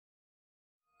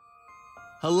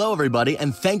Hello, everybody,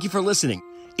 and thank you for listening.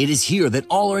 It is here that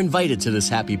all are invited to this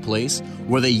happy place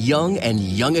where the young and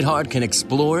young at heart can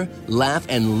explore, laugh,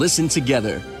 and listen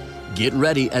together. Get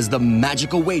ready as the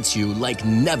magic awaits you like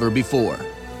never before.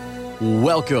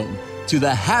 Welcome to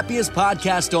the happiest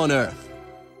podcast on earth.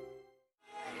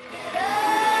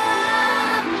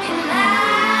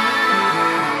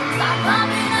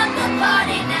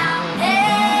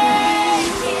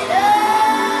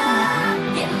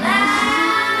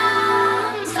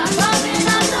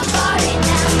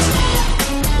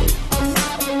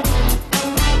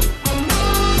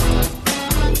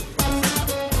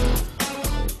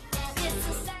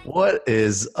 What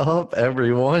is up,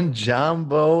 everyone?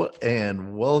 Jumbo,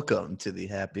 and welcome to the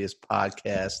happiest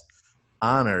podcast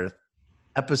on earth,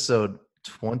 episode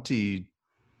 22.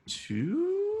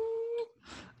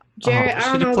 Jared, I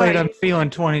don't know played about on you. Feeling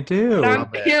 22. I'm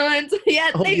feeling.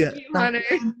 Yeah, thank you, Hunter.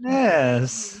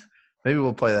 Yes. Maybe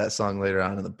we'll play that song later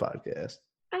on in the podcast.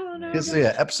 I don't know. So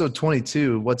yeah, episode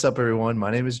 22. What's up, everyone?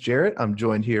 My name is Jarrett. I'm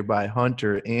joined here by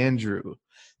Hunter, Andrew,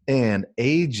 and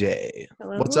AJ.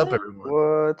 Hello. What's up, everyone?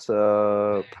 What's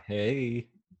up? Hey.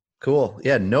 Cool.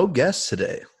 Yeah, no guests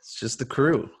today. It's just the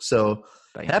crew. So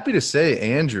happy to say,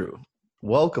 Andrew,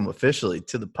 welcome officially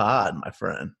to the pod, my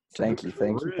friend. Thank you.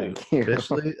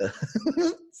 Officially.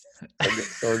 I get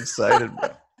so excited, bro.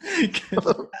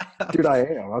 Dude, I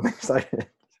am. I'm excited.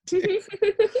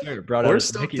 We're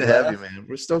stoked to have you, man.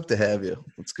 We're stoked to have you.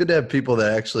 It's good to have people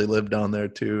that actually live down there,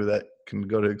 too, that can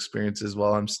go to experiences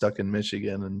while I'm stuck in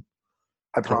Michigan and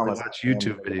I promise. watch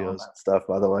YouTube videos. Stuff,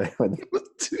 by the way.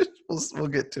 Dude, we'll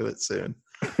get to it soon.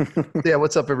 Yeah,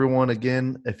 what's up, everyone?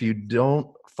 Again, if you don't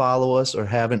follow us or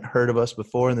haven't heard of us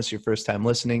before and this is your first time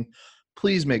listening,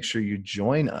 please make sure you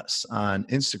join us on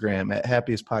Instagram at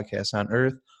Happiest Podcast on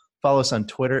Earth. Follow us on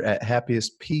Twitter at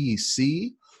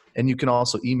HappiestPC. And you can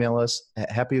also email us at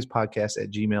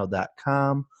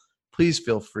happiestpodcast@gmail.com. Please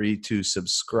feel free to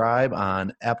subscribe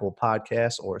on Apple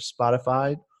Podcasts or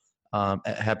Spotify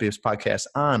at Happiest Podcast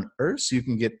on Earth so you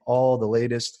can get all the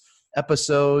latest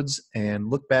episodes and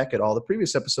look back at all the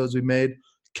previous episodes we made,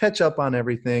 catch up on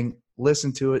everything,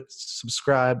 listen to it,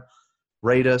 subscribe,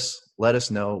 rate us, let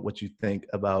us know what you think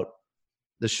about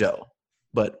the show.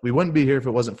 But we wouldn't be here if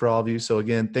it wasn't for all of you. So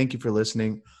again, thank you for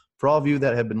listening. For all of you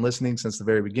that have been listening since the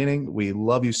very beginning, we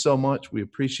love you so much. We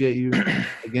appreciate you.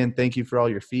 Again, thank you for all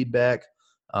your feedback,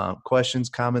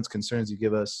 questions, comments, concerns you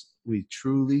give us. We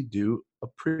truly do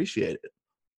appreciate it.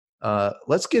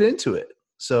 Let's get into it.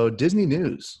 So Disney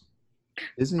news. I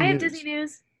have Disney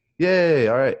news. Yay.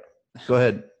 All right. Go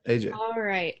ahead, AJ. All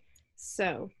right.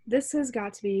 So this has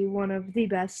got to be one of the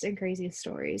best and craziest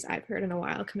stories I've heard in a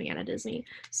while coming out of Disney.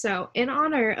 So in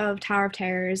honor of Tower of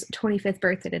Terror's 25th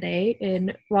birthday today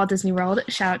in Walt Disney World,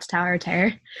 shout out to Tower of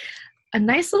Terror, a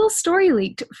nice little story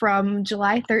leaked from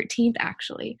July 13th,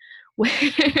 actually. Where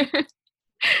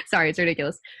sorry, it's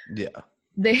ridiculous. Yeah.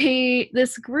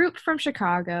 This group from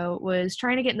Chicago was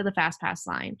trying to get into the Fast Pass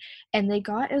line, and they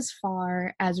got as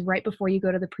far as right before you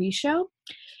go to the pre-show.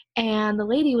 And the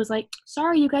lady was like,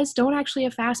 sorry, you guys don't actually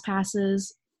have fast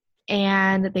passes.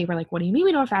 And they were like, what do you mean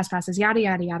we don't have fast passes? Yada,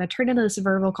 yada, yada. Turned into this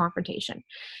verbal confrontation.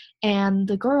 And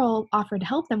the girl offered to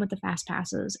help them with the fast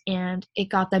passes, and it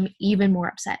got them even more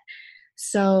upset.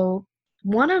 So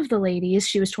one of the ladies,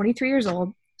 she was 23 years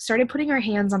old, started putting her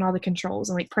hands on all the controls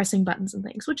and like pressing buttons and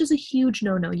things, which is a huge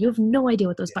no-no. You have no idea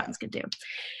what those buttons can do.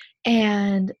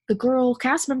 And the girl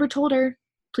cast member told her,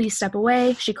 please step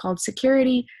away. She called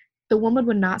security. The woman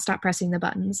would not stop pressing the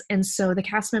buttons. And so the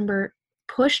cast member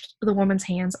pushed the woman's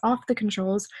hands off the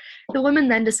controls. The woman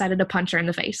then decided to punch her in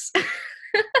the face.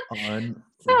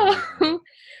 So,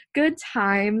 good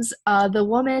times. The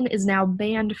woman is now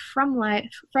banned from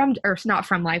not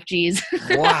from life, geez.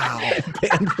 Wow.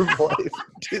 Banned from life.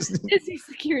 Disney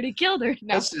security killed her.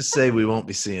 No. Let's just say we won't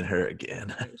be seeing her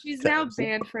again. She's now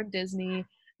banned from Disney.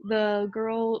 The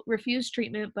girl refused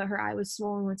treatment, but her eye was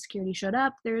swollen when security showed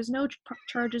up. There's no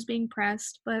charges being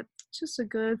pressed, but it's just a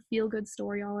good, feel-good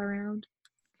story all around.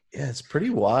 Yeah, it's pretty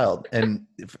wild. And,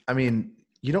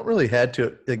 you don't really had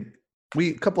to a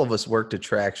couple of us worked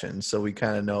attractions, so we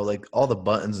kind of know like all the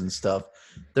buttons and stuff.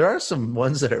 There are some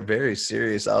ones that are very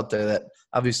serious out there that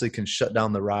obviously can shut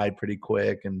down the ride pretty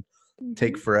quick and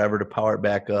take forever to power it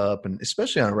back up. And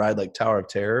especially on a ride like Tower of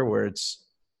Terror, where it's,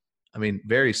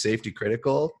 very safety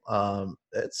critical.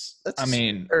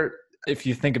 If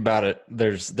you think about it,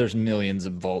 there's millions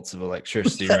of volts of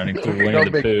electricity running through Winnie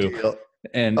the Pooh.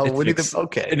 And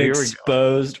an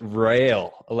exposed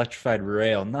rail, electrified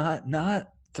rail, not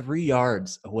 3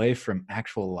 yards away from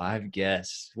actual live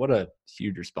guests. What a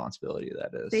huge responsibility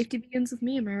that is. Safety begins with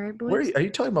me, am I right, boys? Are you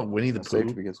talking about Winnie the That's safety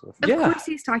Pooh? begins with. Of Yeah. course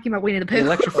he's talking about Winnie the The Pooh.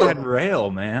 electrified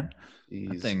rail, man. That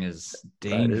Jeez. thing is That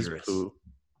is dangerous. Pooh.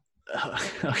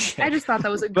 Okay. I just thought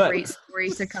that was a But great story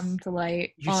to come to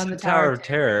light you on said the Tower of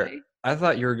Terror. Terror. I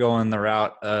thought you were going the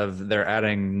route of they're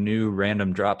adding new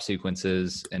random drop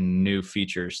sequences and new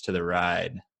features to the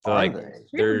ride. So Are like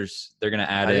they? they're gonna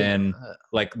add I didn't in know that.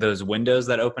 like those windows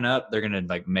that open up. They're gonna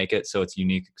like make it so it's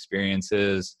unique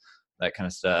experiences, that kind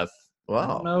of stuff. I Wow.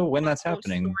 don't know when that's Whole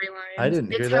happening. storylines. I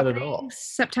didn't hear It's that at happening all.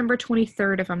 September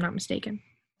 23rd, if I'm not mistaken.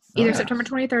 Either Ah. September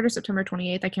 23rd or September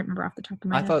 28th. I can't remember off the top of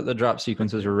my I head. thought the drop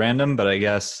sequences were random, but I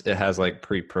guess it has like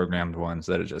pre-programmed ones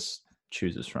that it just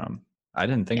chooses from. I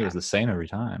didn't think it was the same every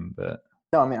time, but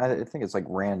No, I mean, I think it's like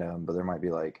random, but there might be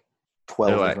like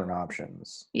 12 They're like- different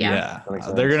options. Yeah. That makes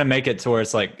they're sense. gonna make it to where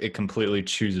it's like it completely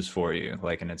chooses for you,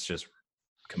 like, and it's just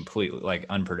completely like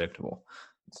unpredictable.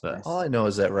 But nice. All I know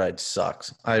is that ride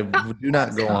sucks. I do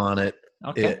not go on it.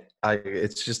 okay,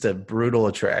 It's just a brutal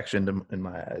attraction in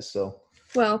my eyes. So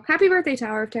Well, happy birthday,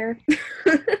 Tower of Terror.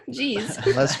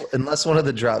 Jeez. unless one of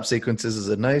the drop sequences is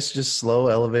a nice, just slow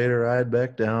elevator ride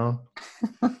back down,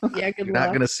 Yeah, good you're luck. not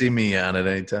going to see me on it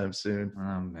anytime soon.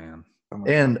 oh man, Oh my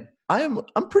And God.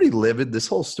 I'm pretty livid. This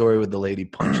whole story with the lady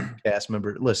punching the cast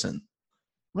member. Listen,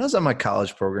 when I was on my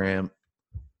college program,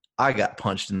 I got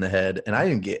punched in the head, and I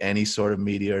didn't get any sort of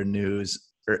media or news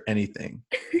or anything.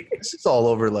 This is all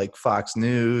over like Fox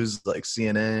News, like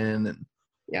CNN, and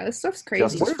Yeah, this stuff's crazy.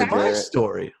 Justice where's for my Jared.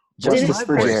 story? Justice Where's my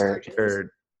for voice Jared. heard?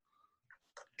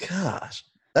 Gosh,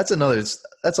 that's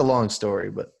a long story,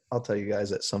 but I'll tell you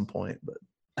guys at some point. But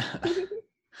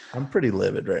I'm pretty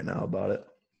livid right now about it.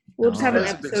 We'll just have an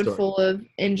That's a big episode story. full of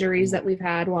injuries that we've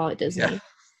had while at Disney. Yeah.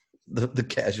 The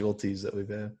casualties that we've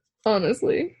had.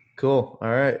 Honestly. Cool. All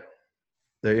right.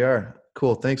 There you are.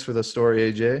 Cool. Thanks for the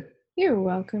story, AJ. You're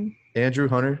welcome. Andrew,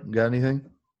 Hunter, got anything?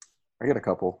 I got a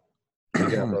couple. You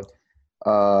got,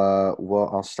 bud? Well,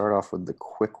 I'll start off with the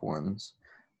quick ones.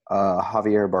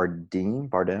 Javier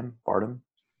Bardem,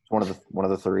 one of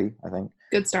the three, I think,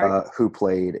 Good start. who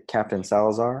played Captain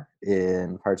Salazar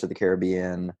in Pirates of the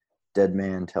Caribbean, Dead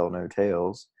Man Tell No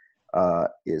Tales,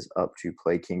 is up to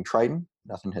play King Triton.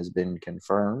 Nothing has been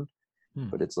confirmed,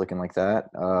 but it's looking like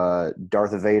that.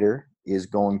 Darth Vader is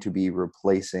going to be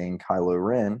replacing Kylo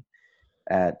Ren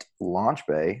at Launch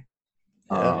Bay.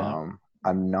 Yeah.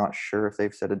 I'm not sure if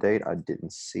they've set a date. I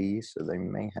didn't see, so they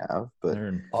may have. But They're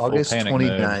in full August panic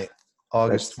 29th. mode.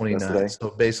 August That's 29th. today? So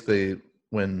basically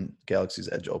when Galaxy's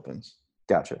Edge opens.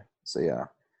 gotcha. So yeah,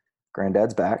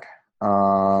 Granddad's back.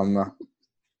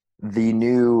 The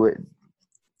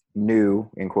new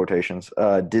in quotations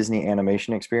Disney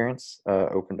animation experience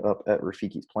opened up at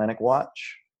Rafiki's Planet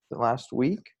Watch the last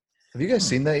week. Have you guys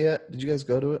seen that yet? Did you guys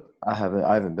go to it? I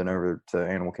haven't been over to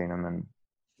Animal Kingdom and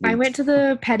I went to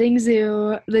the petting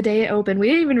zoo the day it opened. We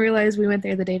didn't even realize we went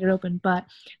there the day it opened, but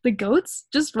the goats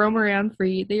just roam around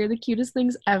free. They are the cutest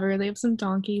things ever. They have some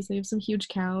donkeys. They have some huge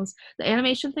cows. The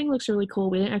animation thing looks really cool.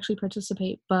 We didn't actually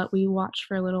participate, but we watched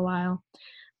for a little while.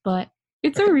 But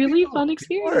it's a really fun People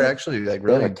experience. are actually like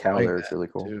They have really a cow enjoying there. It's that, really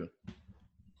cool. too.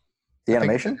 The I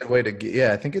think it's animation? a good way to get,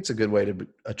 yeah, I think it's a good way to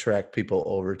attract people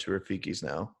over to Rafiki's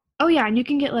now. Oh, yeah, and you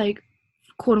can get like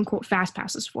quote-unquote fast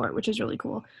passes for it, which is really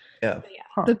cool. Yeah. But yeah,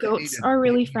 Huh. the They goats needed- are they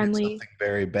really needed friendly. Something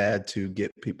very bad to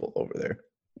get people over there.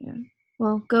 Yeah.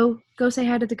 Well, go say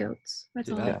hi to the goats. That's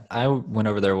Dude, all. I went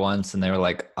over there once and they were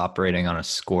like operating on a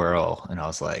squirrel, and I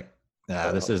was like,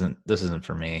 nah, this isn't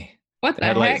for me. What They the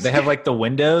had heck? like they have like the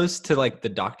windows to like the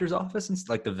doctor's office and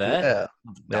like the vet. Yeah.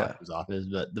 Not the Yeah. doctor's office,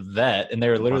 but the vet, and they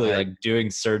were literally Right. like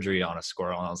doing surgery on a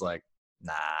squirrel, and I was like,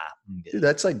 nah, I'm good. Dude,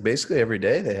 that's like basically every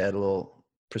day they had little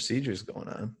procedures going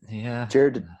on. Yeah.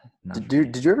 Jared, not Did for you, me.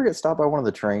 did you ever get stopped by one of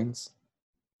the trains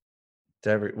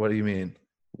What do you mean?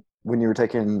 when you were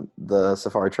taking the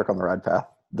safari truck on the ride path?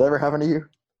 Did that ever happen to you?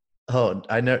 Oh,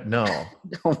 I know. No,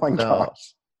 Oh my No.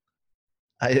 gosh.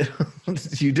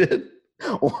 you did.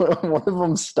 One of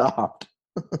them stopped.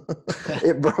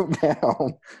 It broke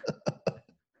down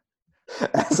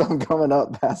as I'm coming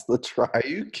up past the truck. Are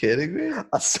you kidding me?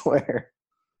 I swear.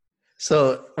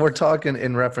 So we're talking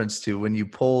in reference to when you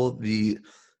pull the.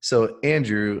 So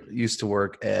Andrew used to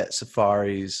work at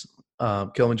safaris,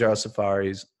 Kilimanjaro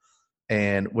safaris,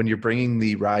 and when you're bringing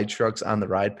the ride trucks on the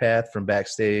ride path from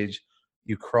backstage,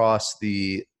 you cross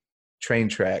the train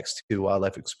tracks to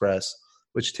Wildlife Express,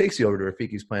 which takes you over to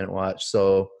Rafiki's Planet Watch.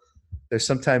 So there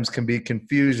sometimes can be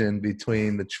confusion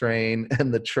between the train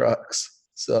and the trucks.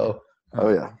 So Oh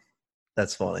yeah.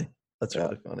 that's funny. That's Yeah.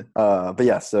 really funny. But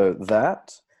yeah, so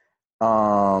that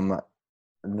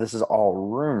this is all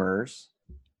rumors,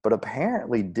 but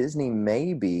apparently Disney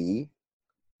may be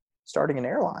starting an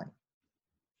airline.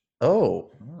 Oh,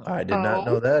 I did not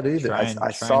know that either. Trying-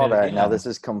 I trying saw to- that. Now yeah. this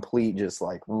is complete, just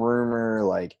like rumor.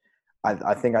 Like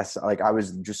I think I saw, like I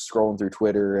was just scrolling through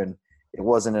Twitter, and it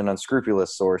wasn't an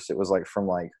unscrupulous source. It was like from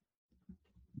like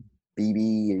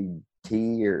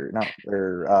BBT or not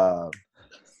or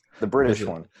the British it?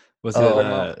 one. Was Oh, it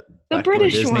The Back to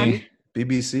British Disney? one.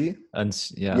 BBC?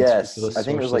 Yeah. Yes, unscrupulous I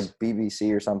think it was like sources.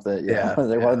 BBC or something. Yeah, Yeah,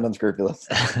 they yeah. wasn't unscrupulous.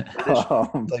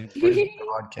 Like British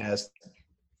broadcast.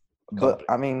 But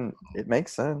I mean, it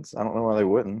makes sense. I don't know why they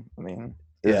wouldn't. I mean,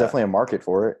 there's Yeah. definitely a market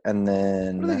for it. And What are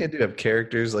they then gonna do? Have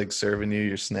characters like serving you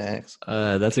your snacks?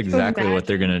 That's exactly what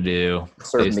they're gonna do.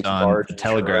 Serve Based Mickey on Bart and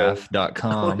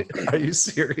Telegraph.com. Are you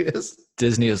serious?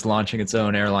 Disney is launching its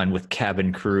own airline with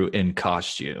cabin crew in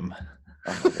costume.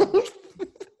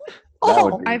 That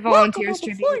would be, I volunteer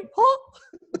tribute.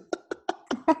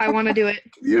 I want to do it.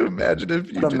 Can you imagine if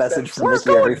you the just message had from Mickey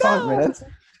every 5 down. minutes.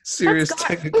 serious That's got-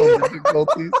 technical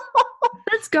difficulties?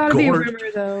 That's gotta be a Gorge.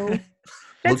 rumor, though.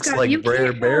 That's Looks got- like you Brer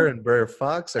can't Bear have- and Brer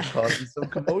Fox are causing some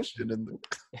commotion in the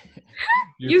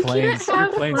You Your can't plane's, your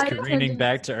have plane's flight careening attendants.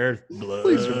 back to Earth. Blood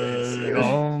Please remain seated.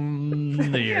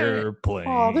 on the airplane.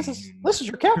 Oh, this is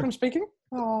your captain speaking.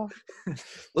 Oh,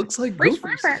 looks like Brace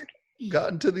Goofy's for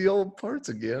gotten to the old parts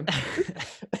again.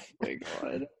 my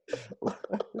God.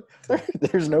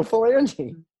 There's no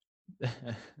phalange.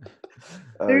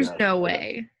 Oh, There's yeah. no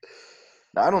way.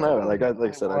 I don't know. Like I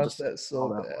said, I want just that so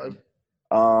saw that bad.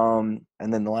 one.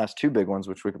 And then the last two big ones,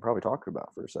 which we could probably talk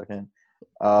about for a second.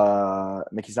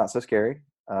 Mickey's Not So Scary,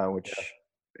 which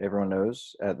everyone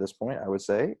knows at this point, I would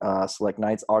say. Select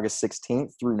nights August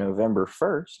 16th through November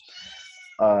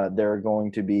 1st. There are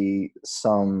going to be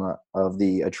some of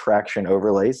the attraction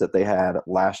overlays that they had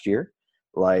last year.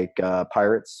 Like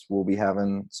Pirates will be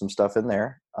having some stuff in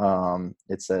there.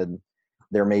 It said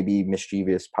there may be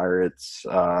mischievous pirates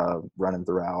running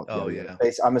throughout. Oh, yeah.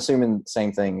 I'm assuming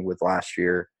same thing with last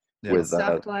year Yeah. with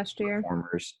Sucked last year.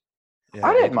 performers. Yeah,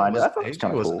 I didn't AJ mind it. I was- thought it was AJ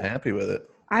kinda wasn't cool. happy with it.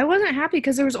 I wasn't happy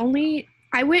because there was only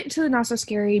I went to the Not So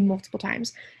Scary multiple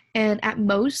times, and at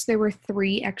most there were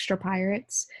 3 extra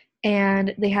pirates,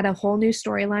 and they had a whole new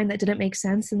storyline that didn't make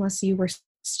sense unless you were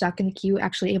stuck in the queue,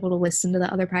 actually able to listen to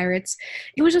the other pirates.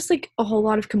 It was just like a whole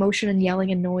lot of commotion and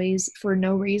yelling and noise for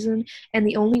no reason. And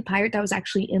the only pirate that was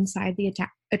actually inside the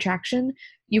attraction,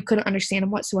 you couldn't understand him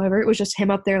whatsoever. It was just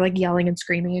him up there like yelling and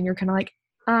screaming, and you're kind of like,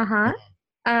 uh-huh.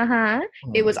 Oh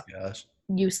It was- my gosh.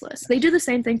 Useless. They do the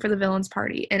same thing for the villain's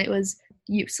party, and it was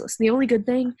useless. The only good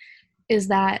thing is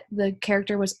that the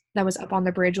character that was up on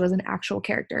the bridge was an actual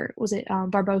character. Was it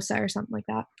Barbosa or something like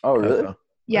that? Oh, really? Uh,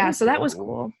 Yeah, That's so that was cool.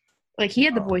 cool. Like he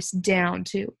had the Oh. voice down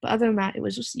too, but other than that, it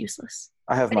was just useless.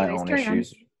 I have my Anyways, own carry on.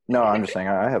 issues. No, I'm just saying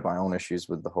I have my own issues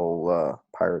with the whole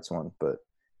Pirates one, but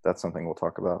that's something we'll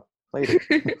talk about later.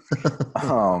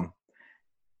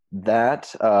 That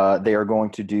they are going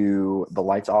to do the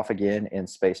lights off again in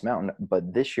Space Mountain,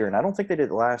 but this year, and I don't think they did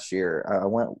it last year. I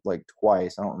went like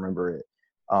twice. I don't remember it.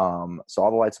 So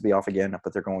all the lights will be off again,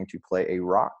 but they're going to play a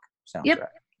rock soundtrack.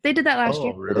 Yep. They did that last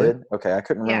year. They really? did? Okay, I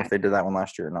couldn't remember Yeah. if they did that one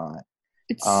last year or not.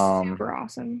 It's Um, super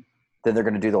awesome. Then they're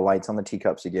going to do the lights on the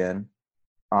teacups again.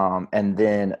 And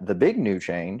then the big new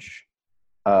change,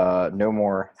 no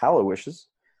more Hallow Wishes.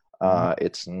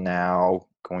 It's now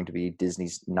going to be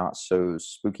Disney's Not So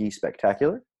Spooky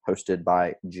Spectacular, hosted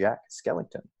by Jack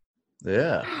Skellington.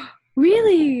 Yeah.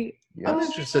 Really? I'm Yes.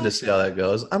 interested to see how that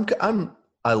goes.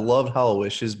 I loved Hollow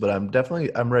Wishes, but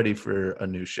I'm ready for a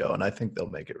new show, and I think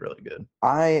they'll make it really good.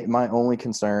 My only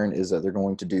concern is that they're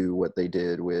going to do what they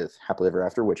did with Happily Ever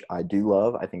After, which I do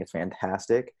love. I think it's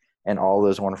fantastic and all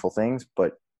those wonderful things.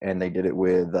 And they did it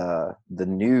with the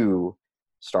new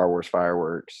Star Wars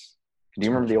fireworks. Do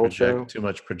you remember the old show? Too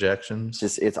much projections.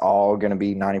 It's all going to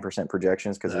be 90%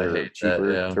 projections because I they're hate that,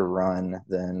 cheaper yeah. to run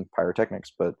than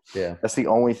pyrotechnics. But Yeah. that's the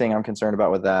only thing I'm concerned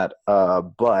about with that.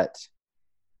 But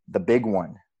the big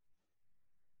one,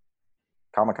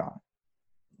 Comic-Con,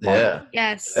 Yeah.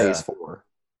 Yes. Yeah. Phase 4.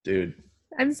 Dude.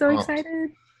 I'm so Pumped.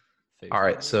 excited. All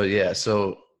right. So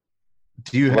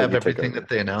do you I'll let have you take everything over. that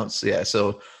they announced? Yeah.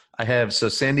 So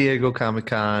San Diego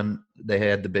Comic-Con, they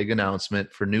had the big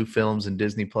announcement for new films and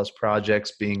Disney Plus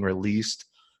projects being released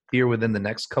here within the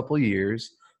next couple of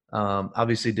years.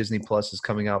 Obviously Disney Plus is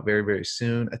coming out very, very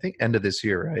soon. I think end of this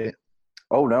year, right?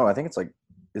 Oh, no. I think it's like,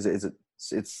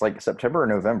 it's like September or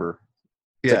November.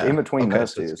 It's like in between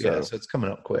those two. So it's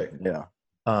coming up quick. Yeah.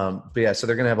 But yeah, so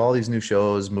they're gonna have all these new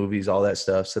shows, movies, all that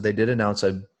stuff. So they did announce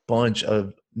a bunch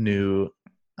of new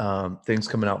things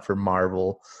coming out for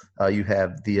Marvel. You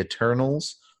have the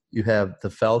Eternals, you have the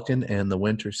Falcon and the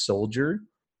Winter Soldier,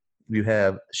 You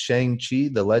have Shang-Chi,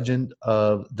 the Legend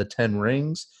of the Ten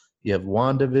Rings. You have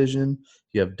WandaVision.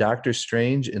 You have Doctor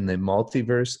Strange in the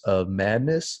Multiverse of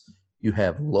Madness. You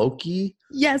have Loki.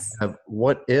 Yes. You have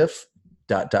What If, ...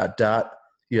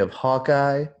 You have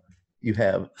Hawkeye. You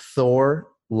have Thor,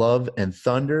 Love and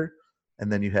Thunder.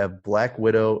 And then you have Black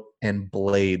Widow and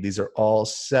Blade. These are all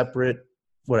separate,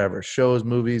 whatever, shows,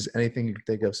 movies, anything you can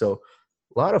think of. So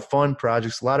a lot of fun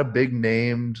projects, a lot of big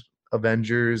named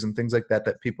Avengers and things like that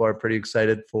people are pretty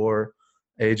excited for.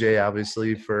 AJ,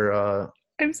 obviously, for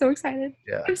I'm so excited.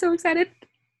 yeah. I'm so excited.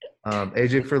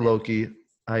 AJ for Loki.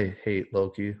 I hate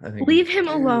Loki. I think Leave him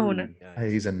alone.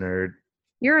 he's a nerd.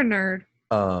 You're a nerd.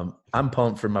 I'm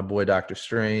pumped for my boy Doctor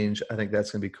Strange. I think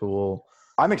that's gonna be cool.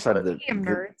 I'm excited Damn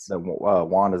nerds. that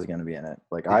Wanda's going to be in it.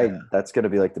 Like that's going to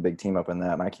be like the big team up in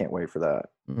that, and I can't wait for that.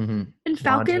 Mm-hmm. And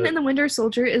Falcon and the Winter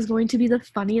Soldier is going to be the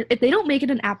funniest. If they don't make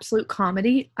it an absolute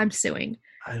comedy, I'm suing.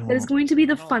 That is going to be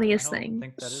the funniest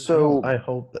thing. So I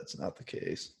hope that's not the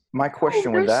case. My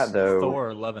question with that though,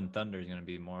 Thor: Love and Thunder is going to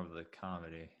be more of the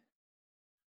comedy.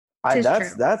 Tis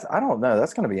that's true. I don't know.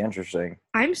 That's going to be interesting.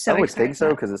 I'm so I would excited. think so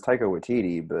because it's Taika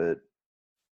Waititi, but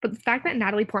But the fact that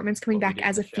Natalie Portman's coming What we back did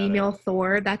as a in the shadows. female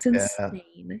Thor, that's Yeah.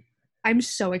 insane. I'm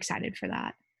so excited for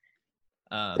that.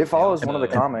 it follows they one of the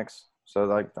also- comics, so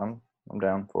like I'm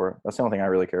down for it. That's the only thing I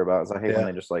really care about. Is I hate when Yeah.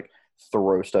 they just like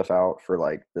throw stuff out for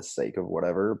like the sake of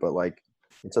whatever, but like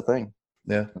it's a thing.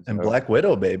 Yeah, and So- Black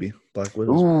Widow, baby. Black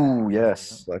Widow's Ooh,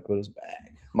 yes. Black Widow's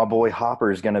back. My boy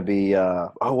Hopper is going to be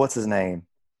what's his name?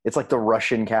 It's like the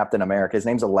Russian Captain America. His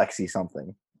name's Alexei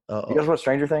something. You guys watch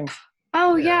Stranger Things?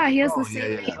 Oh Yeah. yeah, he has Oh, the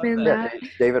same yeah, yeah. name in Yeah, that.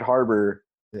 David Harbour,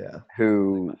 Yeah.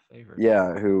 who My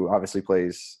favorite. who obviously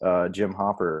plays Jim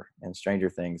Hopper in Stranger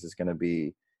Things, is going to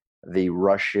be the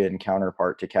Russian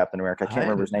counterpart to Captain America. I can't I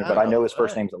remember his did name, not but I know know his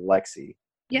first that. name's Alexei.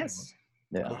 Yes.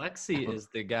 Yeah, Alexei is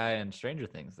the guy in Stranger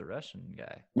Things, the Russian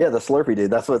guy. yeah, the Slurpee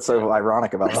dude. That's what's so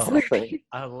ironic about the whole thing.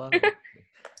 I love it.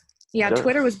 Yeah, Just-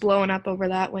 Twitter was blowing up over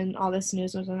that when all this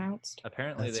news was announced.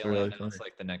 Apparently, That's they only really announced funny.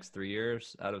 like the next 3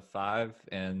 years out of 5,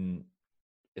 and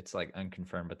it's like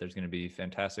unconfirmed. But there's going to be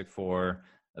Fantastic Four,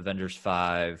 Avengers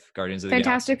 5, Guardians of the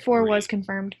Fantastic Galaxy Four 3. was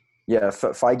confirmed. Yeah,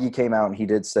 Feige came out and he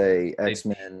did say They-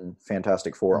 X-Men,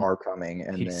 Fantastic Four are coming,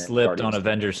 and He then slipped on Guardians-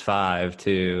 Avengers 5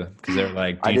 too, because they're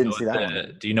like, I you didn't know see what that the-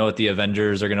 one. Do you know what the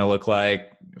Avengers are going to look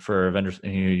like for Avengers?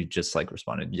 And he just like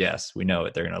responded, "Yes, we know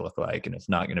what they're going to look like, and it's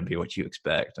not going to be what you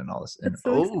expect." And all this. And That's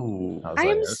so exciting. Oh. I was I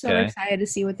like, am so okay. excited to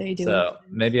see what they do. So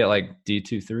maybe at like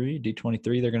D23,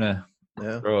 D23, they're going to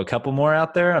Yeah. throw a couple more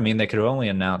out there. I mean, they could only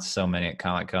announce so many at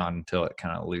Comic-Con until it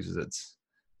kind of loses its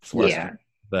luster. Yeah.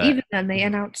 But Even then, they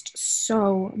announced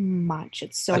so much.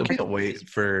 It's so I crazy. can't wait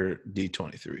for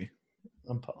D23.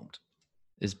 I'm pumped.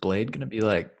 is Blade going to be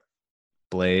like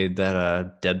Blade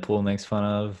that Deadpool makes fun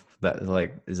of? That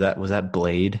like was that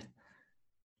Blade?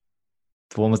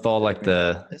 The one with all like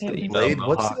the emo Blade.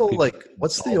 What's mohawk the old people?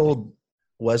 what's the old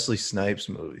Wesley Snipes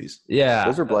movies? Yeah.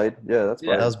 Those are Blade. Yeah, that's Yeah.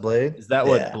 Blade. That was Blade. Is that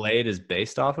what Yeah. Blade is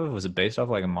based off of? Was it based off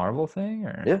like a Marvel thing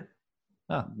or? Yeah.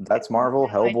 Oh. That's Marvel.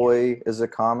 Hellboy is a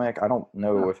comic. I don't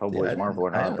know if Hellboy Yeah, is Marvel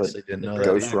or I not, but honestly didn't know that.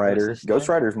 Ghost Rider. Wesley Ghost Snipes?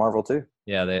 Rider is Marvel too.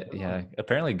 Yeah,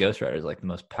 apparently Ghost Rider is like the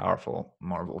most powerful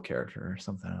Marvel character or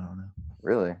something. I don't know.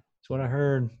 Really? That's what I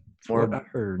heard. That's More- what I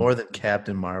heard. More than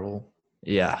Captain Marvel.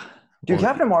 Yeah. Dude, Or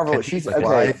Captain Marvel, can she's fly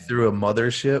okay. through a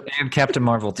mothership. And Captain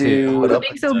Marvel too. Dude. Put up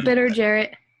Being so bitter,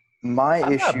 Jarrett. My I'm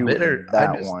not issue bitter. with that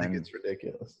I just one, think it's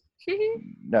ridiculous.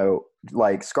 no,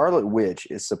 like Scarlet Witch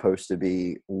is supposed to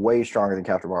be way stronger than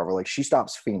Captain Marvel. Like she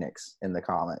stops Phoenix in the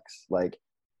comics. Like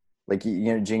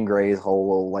you know, Jean Grey's whole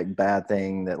little like bad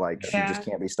thing that like she just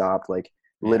can't be stopped. Like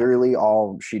literally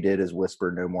all she did is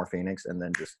whisper "No more Phoenix," and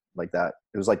then just like that.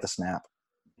 It was like the snap.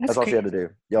 That's all she had to do.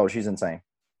 Yo, she's insane.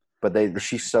 But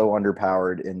she's so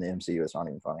underpowered in the MCU. It's not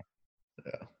even funny.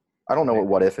 Yeah. I don't know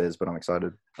what If is, but I'm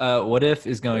excited. What If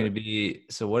is going to be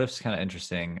so What If's kind of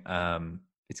interesting.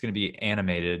 It's going to be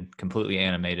animated, completely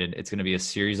animated. It's going to be a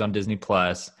series on Disney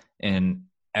Plus, and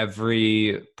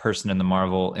every person in the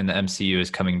MCU is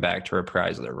coming back to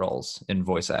reprise their roles in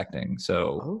voice acting.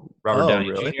 So Robert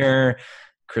Downey really? Jr.,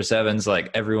 Chris Evans,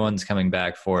 like everyone's coming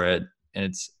back for it.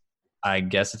 And I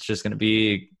guess it's just going to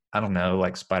be, I don't know,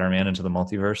 like Spider-Man Into the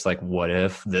Multiverse. Like, what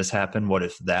if this happened? What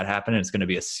if that happened? And it's going to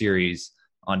be a series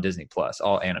on Disney Plus,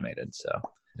 all animated. So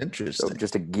Interesting. So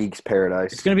just a geek's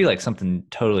paradise. it's going to be like something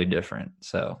totally different.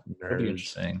 So pretty Nerds.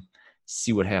 interesting.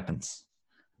 See what happens.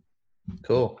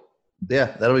 Cool.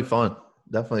 Yeah, that'll be fun.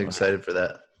 Definitely excited for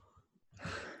that.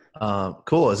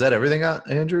 Cool. Is that everything,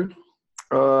 Andrew?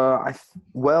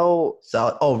 Well,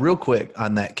 Solid. Oh, real quick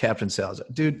on that Captain Salazar,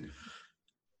 dude.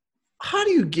 how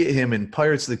do you get him in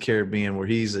Pirates of the Caribbean where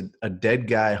he's a dead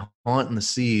guy haunting the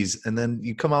seas, and then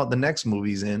you come out the next movie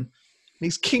he's in, and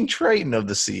he's King Triton of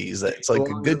the seas? That's like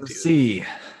a good dude. sea.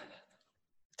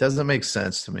 Doesn't make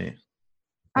sense to me.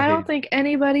 I don't think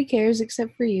anybody cares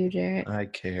except for you, Jarrett. I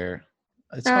care.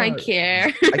 It's I hard.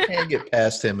 care. I can't get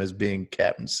past him as being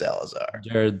Captain Salazar.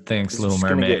 Jared thinks He's Little just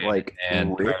gonna Mermaid get, like, and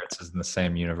ripped. Pirates is in the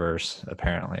same universe,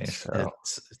 apparently. So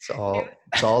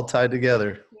It's all tied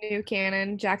together. New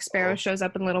canon. Jack Sparrow shows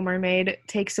up in Little Mermaid,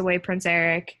 takes away Prince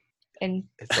Eric, and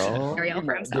It's all Ariel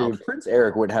for himself. Dude, Prince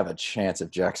Eric would have a chance if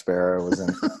Jack Sparrow was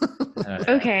in.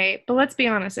 Okay, but let's be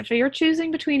honest. If you're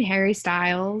choosing between Harry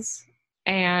Styles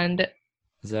and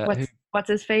is that what's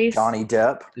his face? Johnny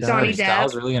Depp. is Johnny Harry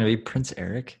Styles Depp. really going to be Prince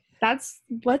Eric? That's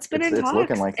what's been in It's talks.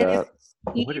 looking like And that.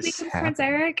 if he What is becomes happening? Prince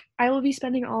Eric, I will be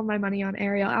spending all of my money on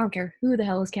Ariel. I don't care who the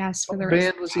hell is cast for the What rest.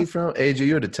 band was he from? AJ,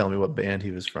 you had to tell me what band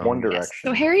he was from. One Yes. Direction.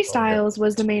 So Harry Styles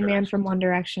was the main man from One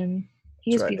Direction.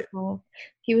 He's That's right. beautiful.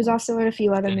 He was also in a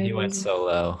few other And movies. he went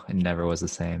solo and never was the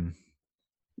same.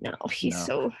 No, he's No.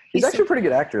 so He's actually a pretty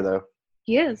good actor, though.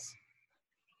 he is.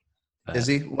 Is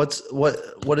he?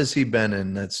 What has he been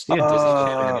in? That's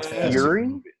Yeah, Disney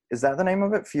Fury? Is that the name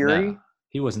of it? Fury? No,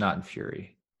 he was not in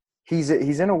Fury. He's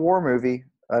in a war movie.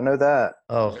 I know that.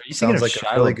 Oh, you thinking sounds of like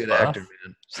Shia a really good LaBeouf? actor,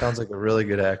 man. Sounds like a really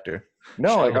good actor.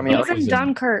 No, Shia I mean, He was LaBeouf in was in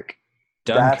Dunkirk.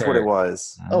 that's what it Dunkirk.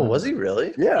 was. Oh, was he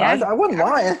really? Yeah, Yeah. I wasn't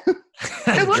lying.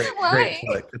 I wasn't Great lying.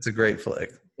 flick. It's a great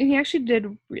flick. And he actually did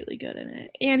really good in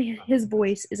it. And his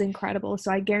voice is incredible.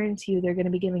 So I guarantee you they're going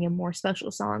to be giving him more special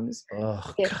songs.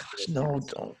 Oh Yeah. gosh, no,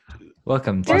 don't.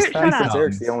 Welcome to Jared, shut up. Prince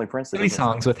Eric's the only prince that Three doesn't-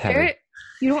 songs with Heather. Garrett,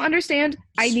 you don't understand.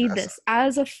 I need this.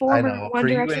 As a I former know. One For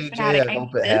you, Direction AJ, fanatic, I I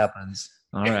hope need it this. happens.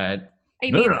 All right. I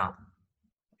need Moving it. on.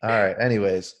 All right.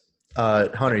 Anyways,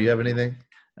 Hunter, you have anything?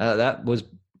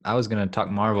 I was going to talk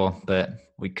Marvel, but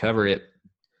we cover it.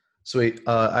 Sweet.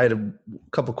 I had a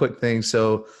couple quick things.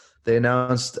 So they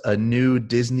announced a new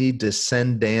Disney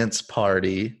Descendants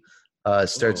party.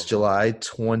 Starts July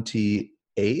 28th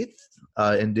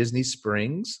in Disney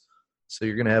Springs. So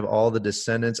you're going to have all the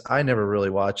Descendants. I never really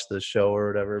watched the show or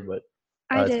whatever, but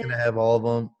I it's did. going to have all of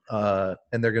them.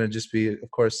 And they're going to just be,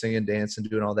 of course, singing, dancing,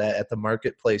 doing all that at the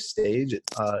Marketplace stage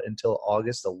until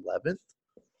August 11th.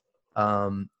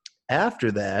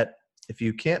 After that, if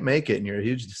you can't make it and you're a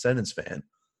huge Descendants fan,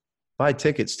 buy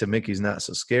tickets to Mickey's Not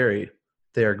So Scary.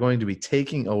 They are going to be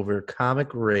taking over Comic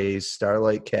Ray's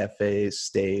Starlight Cafe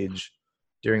stage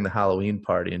during the Halloween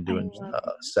party and doing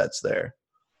sets there.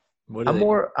 What I'm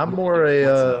more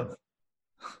a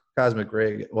Cosmic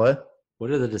Ray. What? What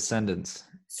are the Descendants?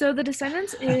 So The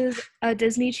Descendants is a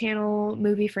Disney Channel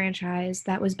movie franchise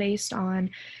that was based on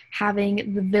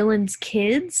having the villains'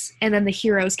 kids and then the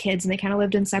heroes' kids, and they kind of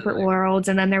lived in separate worlds,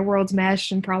 and then their worlds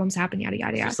meshed and problems happened, yada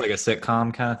yada Is yada. this like a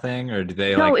sitcom kind of thing, or do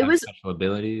they No, like it have was- special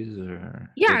abilities? Or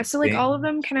Yeah, so like all of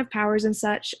them kind of powers and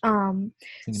such.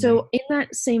 So in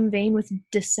that same vein with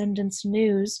Descendants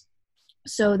news,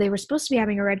 so they were supposed to be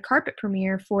having a red carpet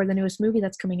premiere for the newest movie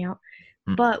that's coming out,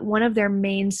 but one of their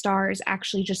main stars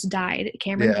actually just died.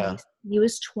 Cameron Yeah. Diaz. He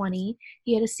was 20.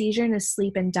 He had a seizure in his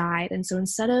sleep and died. And so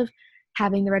instead of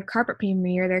having the red carpet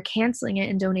premiere, they're canceling it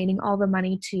and donating all the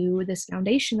money to this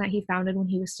foundation that he founded when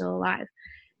he was still alive.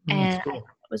 And I thought it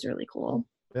was really cool.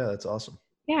 Yeah, that's awesome.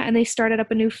 Yeah, and they started up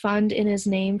a new fund in his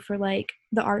name for like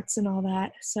the arts and all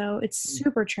that. So it's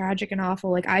super tragic and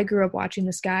awful. Like I grew up watching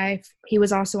this guy. He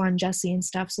was also on Jesse and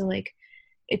stuff. So like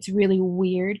it's really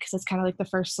weird because it's kind of like the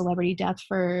first celebrity death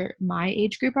for my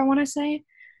age group, I want to say.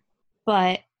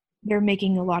 But they're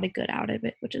making a lot of good out of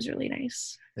it, which is really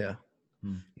nice. Yeah.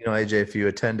 You know, AJ, if you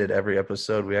attended every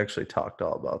episode, we actually talked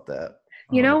all about that.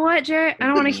 You know what, Jarrett? I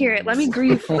don't want to hear it. Let me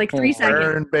grieve for like 3 seconds.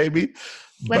 Burn, baby.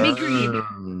 Let me grieve.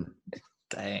 Burn.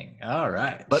 Dang. All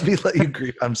right. Let me let you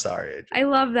grieve. I'm sorry, AJ. I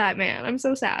love that, man. I'm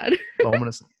so sad. Moment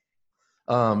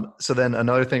of- So then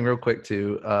another thing real quick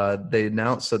too, they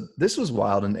announced, so this was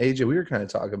wild, and AJ, we were kind of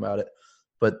talking about it,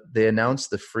 but they announced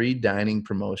the free dining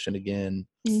promotion again,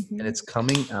 and it's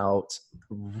coming out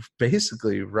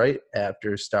basically right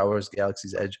after Star Wars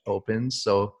Galaxy's Edge opens.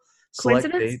 So select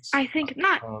Coincidence? dates, I think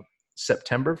not.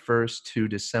 September 1st to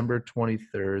December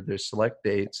 23rd. There's select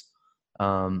dates,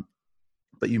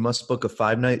 but you must book a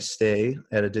 5-night stay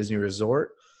at a Disney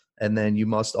resort. And then you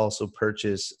must also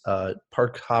purchase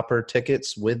park hopper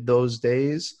tickets with those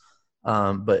days.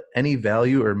 But any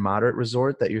value or moderate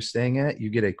resort that you're staying at, you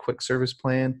get a quick service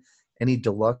plan. Any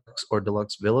deluxe or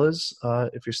deluxe villas,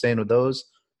 if you're staying with those,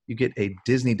 you get a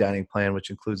Disney dining plan,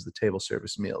 which includes the table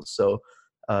service meals. So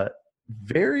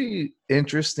very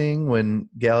interesting when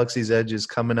Galaxy's Edge is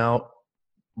coming out,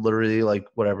 literally like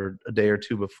whatever, a day or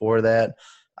two before that.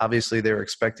 Obviously, they were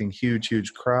expecting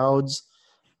huge crowds.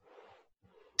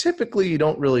 Typically, you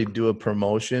don't really do a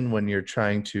promotion when you're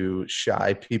trying to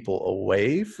shy people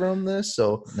away from this.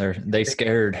 So They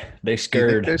scared. They I think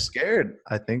scared. they're scared.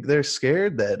 I think they're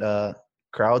scared that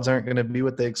crowds aren't going to be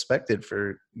what they expected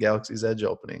for Galaxy's Edge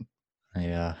opening.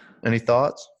 Yeah. Any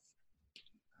thoughts?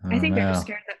 I think don't they're know.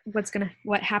 scared that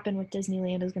what happened with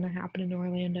Disneyland is going to happen in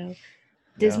Orlando.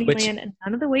 Yeah. Disneyland and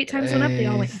none of the wait times went up; they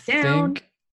all went down.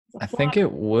 I think it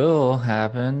will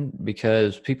happen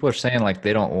because people are saying like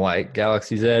they don't like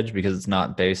Galaxy's Edge because it's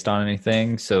not based on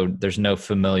anything. So there's no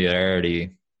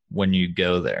familiarity when you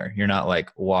go there. You're not like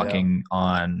walking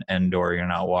on Endor. You're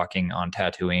not walking on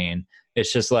Tatooine.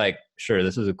 It's just like, sure,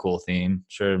 this is a cool theme.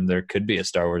 Sure, there could be a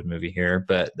Star Wars movie here,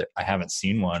 but I haven't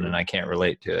seen one and I can't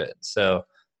relate to it. So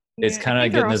it's kind of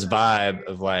getting this vibe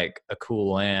of like a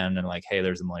cool land and like, hey,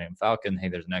 there's the Millennium Falcon. Hey,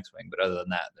 there's an X-Wing. But other than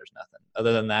that, there's nothing.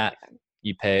 Other than that,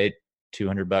 you pay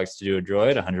 $200 to do a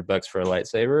droid, $100 for a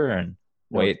lightsaber, and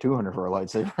wait. 200 for a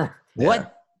lightsaber.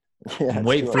 What? Yeah, And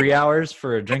wait 3 hours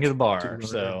for a drink at the bar. $200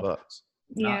 So bucks.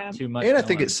 Yeah, not too much. And I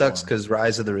think going it sucks for 'em. because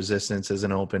Rise of the Resistance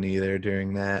isn't open either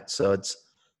during that. So it's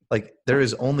like there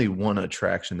is only one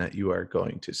attraction that you are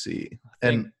going to see. think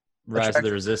And Rise of the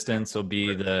attraction- Resistance will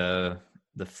be the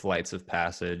flights of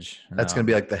passage. that's going to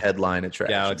be like the headline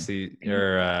attraction. Galaxy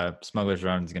or Smuggler's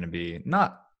Run is going to be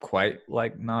not quite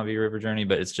like Na'vi River Journey,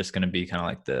 but it's just going to be kind of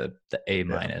like the A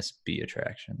minus B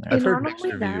attraction there. I've And heard not mixed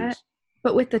only that, reviews.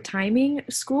 but with the timing,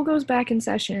 school goes back in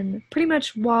session pretty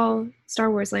much while Star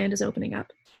Wars Land is opening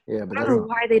up. Yeah, but I don't know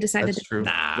why they decided That's to. true.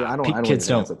 Nah, Yeah, I don't even kids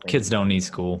think that's a thing. kids don't need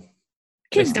school.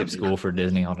 Kids They skip don't. school for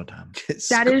Disney all the time.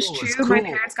 That is School true. My cool.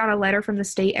 parents got a letter from the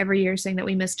state every year saying that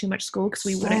we missed too much school because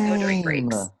we wouldn't go during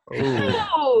breaks. Oh.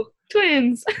 Oh,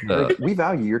 twins. Like, we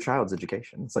value your child's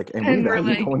education. It's like, and we And we're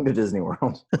value like- going to Disney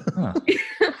World. Huh,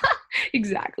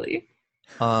 Exactly.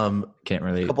 can't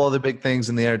really. A couple other big things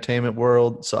in the entertainment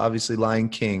world. So obviously Lion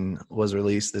King was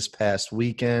released this past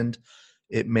weekend.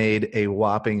 It made a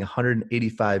whopping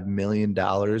 $185 million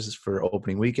for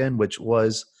opening weekend, which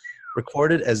was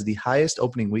recorded as the highest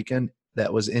opening weekend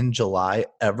that was in July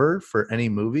ever for any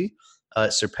movie.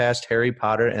 It surpassed Harry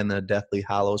Potter and the Deathly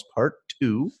Hallows Part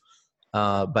 2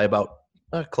 by about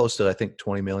close to, I think,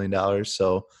 $20 million.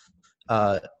 So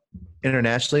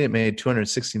internationally, it made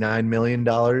 $269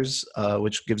 million,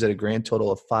 which gives it a grand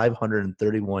total of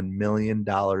 $531 million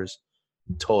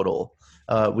total.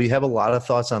 We have a lot of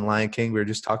thoughts on Lion King. We were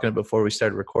just talking before we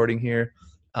started recording here,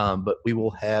 but we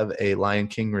will have a Lion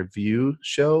King review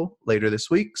show later this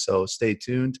week, so stay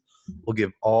tuned. We'll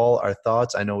give all our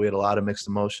thoughts. I know we had a lot of mixed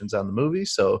emotions on the movie,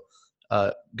 so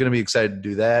going to be excited to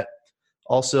do that.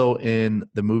 Also in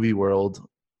the movie world,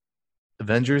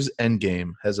 Avengers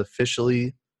Endgame has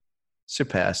officially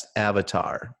surpassed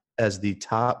Avatar as the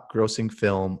top grossing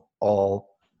film all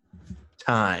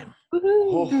time.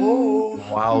 Woohoo.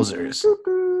 Wowzers.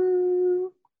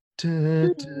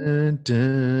 Dun, dun,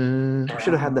 dun. We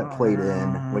should have had that played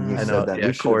in when you I said know, that. yeah,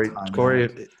 We should have timed Corey,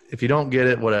 that. if you don't get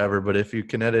it, whatever, but if you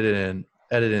can edit in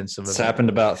some of It's it. happened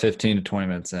about 15 to 20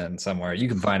 minutes in somewhere. You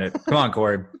can find it. Come on,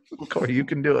 Corey. Corey, you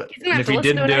can do it. He's gonna have if to you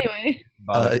listen to didn't it do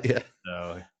anyway. Yeah.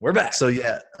 So we're back. So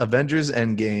yeah, Avengers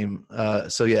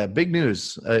Endgame. So yeah, big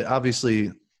news. Obviously,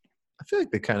 I feel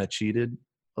like they kind of cheated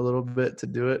a little bit to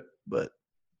do it, but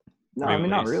No, I mean,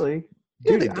 not Release. really.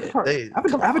 yeah, Dude, they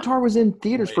did. Avatar was in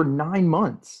theaters for 9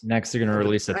 months. Next, they're going to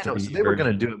release a I know, 3D so they were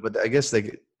going to version. do it, but I guess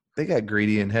they got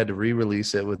greedy and had to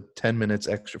re-release it with 10 minutes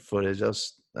extra footage. I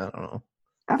don't know.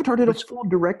 Avatar did a full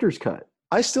director's cut.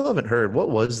 I still haven't heard what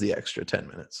was the extra 10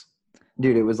 minutes.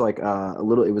 Dude, it was like it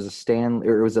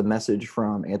was a message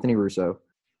from Anthony Russo.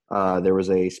 There was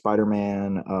a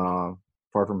Spider-Man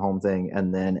Far From Home thing,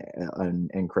 and then an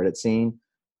end credit scene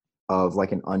of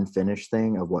like an unfinished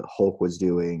thing of what Hulk was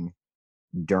doing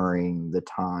during the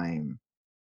time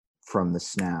from the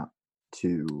snap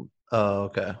to Oh,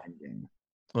 okay. Endgame.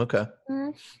 Okay.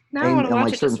 Now I want to watch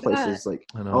like it certain just for places, that. like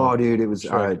I know. oh, dude, it was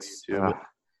Sure, on it's, YouTube.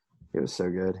 it was so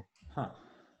good. Huh.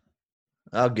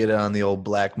 I'll get it on the old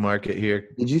black market here.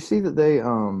 Did you see that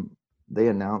they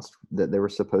announced that there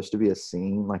was supposed to be a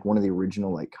scene, like one of the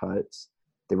original like cuts?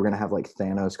 They were gonna have like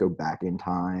Thanos go back in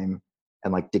time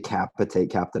and like decapitate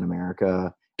Captain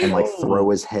America and like Oh. throw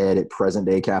his head at present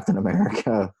day Captain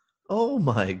America. Oh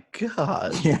my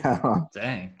god. Yeah.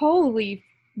 Dang. Holy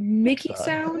Mickey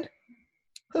sound.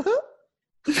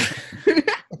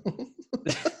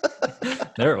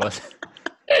 There it was.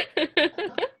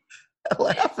 That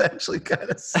laugh actually kind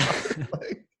of sounded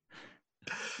like.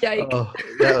 Yikes. Oh,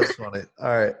 that was funny. All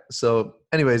right. So,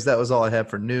 anyways, that was all I have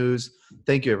for news.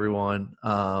 Thank you, everyone.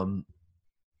 Hunter,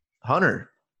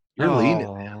 you're leading.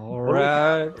 All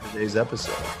right. For today's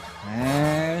episode.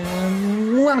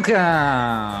 And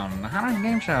welcome. Haunted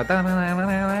Game Show.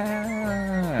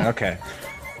 Okay.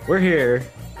 We're here.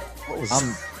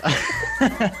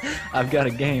 I've got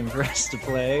a game for us to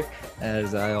play,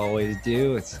 as I always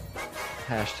do. It's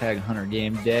hashtag Hunter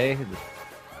Game Day, the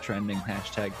trending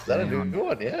hashtag Is that a today new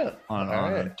one? Yeah.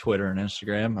 on Twitter and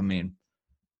Instagram. I mean,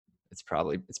 it's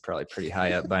probably pretty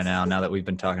high up by now that we've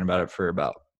been talking about it for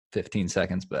about 15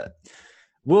 seconds, but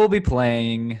we'll be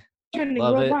playing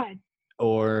Love It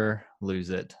or Lose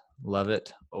It. Love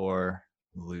it or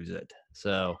lose it.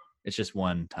 So it's just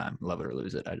one time, love it or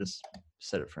lose it. I just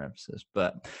said it for emphasis,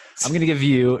 but I'm going to give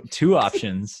you two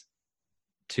options,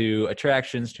 to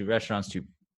attractions, to restaurants, to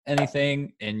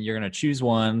anything, and you're going to choose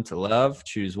one to love,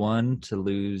 choose one to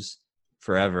lose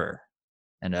forever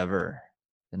and ever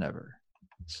and ever.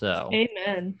 So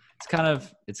Amen. it's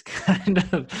kind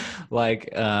of like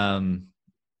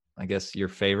I guess your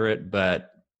favorite,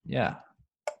 but yeah,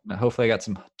 hopefully I got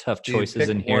some tough choices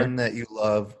in here. One that you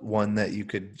love, one that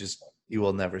you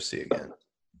will never see again.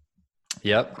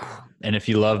 Yep. And if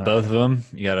you love both of them,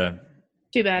 you gotta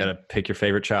pick your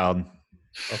favorite child.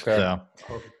 Okay. So,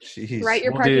 jeez. Write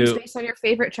your parking space on your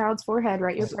favorite child's forehead.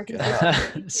 Write your parking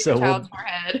space on your child's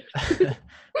forehead.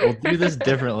 We'll do this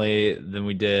differently than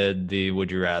we did the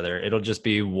Would You Rather. It'll just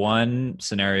be one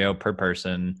scenario per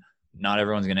person. Not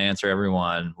everyone's going to answer every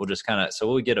one. We'll just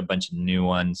we'll get a bunch of new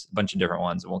ones, a bunch of different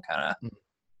ones, and we'll kind of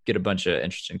get a bunch of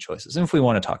interesting choices. And if we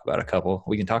want to talk about a couple,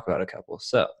 we can talk about a couple.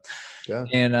 So,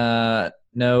 in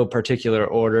no particular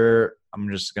order, I'm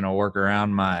just going to work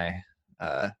around my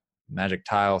magic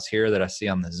tiles here that I see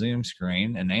on the Zoom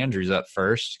screen. And Andrew's up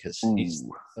first because he's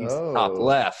top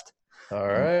left. All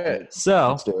right. So,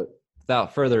 Let's do it.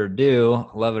 without further ado,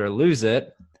 love it or lose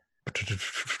it.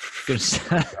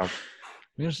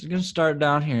 We're gonna start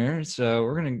down here. So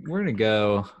we're gonna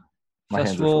go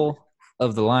Festival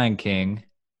of the Lion King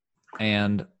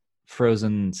and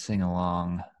Frozen sing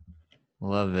along.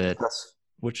 Love it. Yes.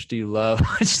 Which do you love?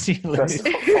 Which do you lose?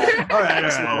 All right.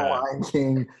 Lion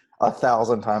King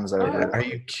 1,000 times over. Are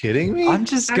you kidding me? I'm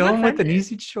going with an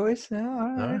easy choice now.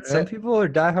 All right. Some people are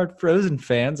diehard Frozen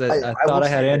fans. I thought I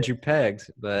had Andrew pegged,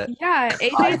 but yeah,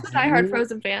 AJ's a diehard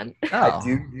Frozen fan.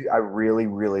 I really,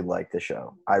 really like the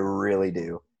show. I really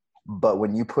do. But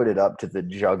when you put it up to the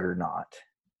juggernaut,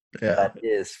 that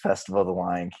is Festival of the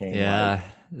Lion King. Yeah.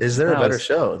 Is there a better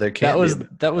show? There can't be.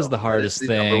 That was the hardest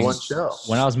thing. Number one show.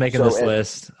 When I was making this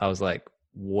list, I was like,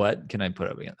 what can I put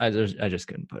up again? I just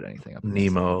couldn't put anything up.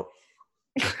 Nemo.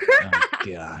 Oh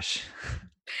gosh.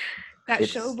 That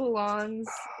show belongs.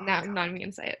 No, I'm not even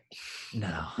gonna say it.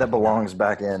 No. That belongs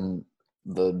back in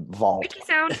the vault. Mickey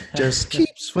sound. Just keep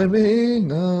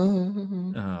swimming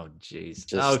on. Oh jeez.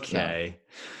 Just, okay.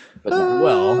 But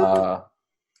no,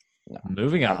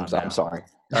 moving on. I'm sorry.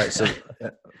 All right. So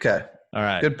okay. All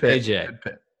right. Good pick. AJ. Good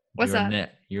pick. What's up?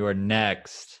 You are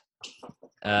next.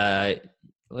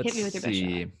 Let's Hit me with your best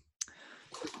see.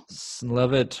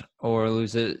 Love it or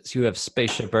lose it. So you have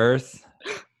Spaceship Earth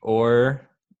or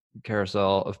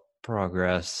Carousel of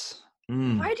Progress.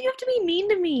 Why do you have to be mean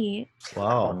to me?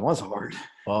 Wow. One was hard.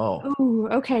 Wow. Oh,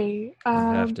 okay. You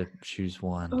have to choose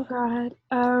one. Oh God.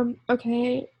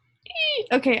 Okay.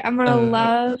 Okay, I'm gonna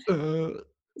love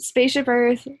Spaceship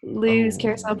Earth, lose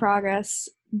Carousel of Progress.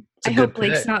 I hope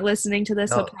Blake's not listening to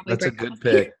this. No, He'll probably that's a break good up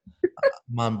with me. pick.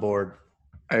 I'm on board.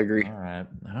 I agree. All right.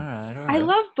 I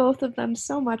love both of them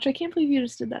so much. I can't believe you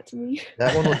just did that to me.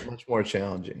 That one was much more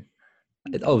challenging.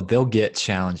 Oh, they'll get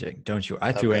challenging, don't you?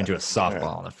 I threw Okay. Andrew a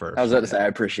softball on the first. I was about to say, I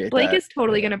appreciate Blake that. is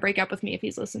totally gonna break up with me if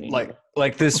he's listening.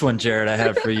 like this one, Jared. I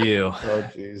have for you. Oh,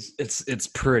 jeez. It's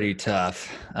pretty tough.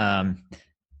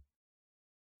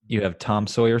 You have Tom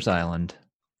Sawyer's Island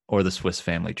or the Swiss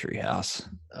Family Treehouse.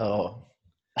 Oh,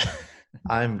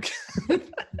 I Which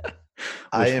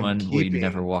am one will you keeping,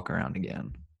 never walk around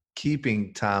again?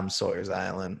 keeping Tom Sawyer's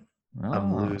Island.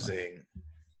 I'm Oh. losing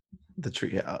the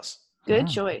treehouse. Good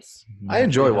choice. I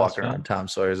enjoy Treehouse walking fan? around Tom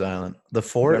Sawyer's Island. The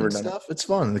fort Never and done it. stuff, it's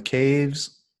fun. The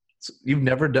caves. You've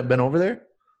never been over there?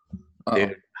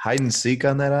 Dude, hide and seek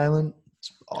on that island.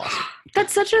 It's awesome.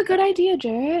 That's such a good idea,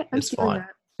 Jarrett. I'm It's stealing fun.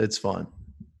 It's fun.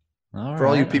 All For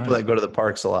all you right, people that go to the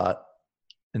parks a lot,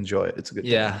 enjoy it. It's a good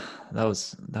Yeah, time.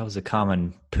 that was a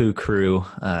common Pooh Crew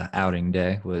outing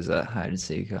day, was hide and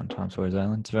seek on Tom Sawyer's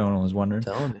Island, if anyone was wondering.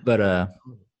 I'm telling you. But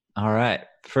all right,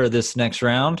 for this next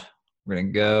round, we're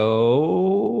gonna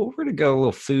go a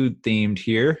little food themed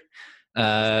here.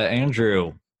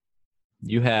 Andrew,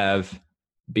 you have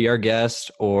Be Our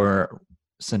Guest or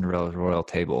Cinderella's Royal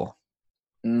Table.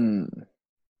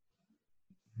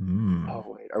 Oh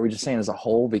wait, are we just saying as a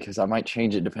whole? Because I might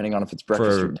change it depending on if it's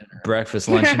breakfast or For dinner. breakfast,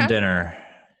 lunch, and dinner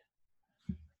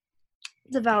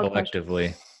It's a valid question.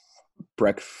 collectively.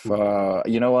 Breakfast.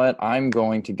 You know what? I'm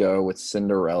going to go with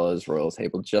Cinderella's Royal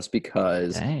Table just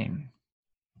because Dang.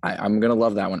 I'm gonna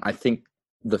love that one. I think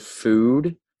the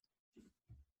food,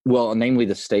 well, namely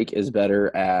the steak, is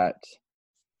better at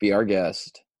Be Our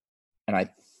Guest, and I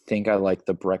think I like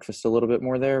the breakfast a little bit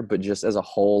more there. But just as a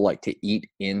whole, like to eat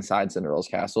inside Cinderella's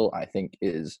castle, I think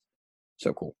is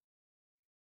so cool.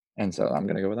 And so I'm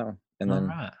gonna go with that one. And All then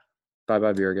right.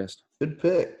 bye, Be Our Guest. Good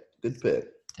pick. Good pick.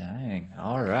 Dang.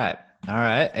 All right.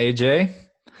 AJ.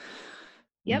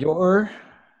 Yep.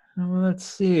 Let's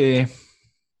see.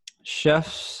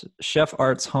 Chef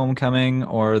Art's Homecoming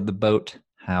or the Boat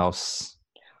House?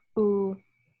 Ooh.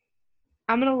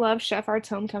 I'm going to love Chef Art's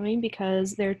Homecoming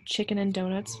because their chicken and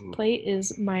donuts plate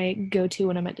is my go-to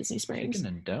when I'm at Disney Springs.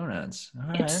 Chicken and donuts.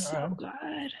 All It's right. so good.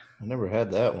 I never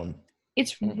had that one.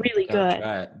 It's really Gotta good.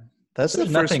 try it. That's There's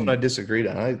the first nothing- one I disagreed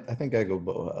on. I think I go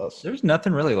Boathouse. There's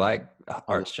nothing really like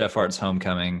Chef Art's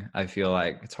Homecoming. I feel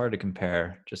like it's hard to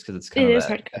compare just because it's kind It of is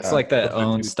hard to it's compare. like that Those are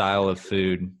own two- style of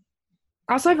food.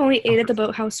 Also, I've only ate at the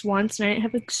Boathouse once, and I didn't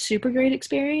have a super great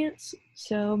experience.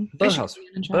 So I should Boathouse, go in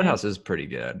and try it. Boathouse is pretty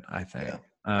good, I think.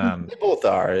 They both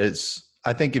are.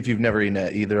 I think if you've never eaten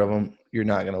at either of them, you're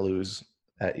not going to lose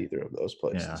at either of those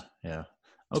places. Yeah.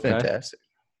 It's Okay. fantastic.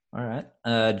 All right.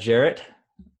 Jarrett,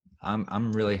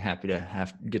 I'm really happy to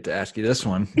get to ask you this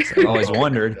one. I always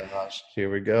wondered. Gosh,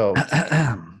 here we go.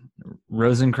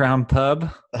 Rosencrown Pub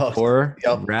Oh, or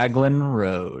yep. Raglan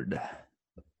Road?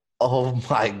 Oh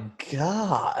my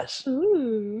gosh.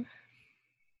 Ooh.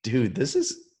 Dude,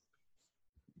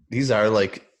 these are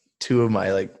like two of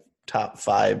my like top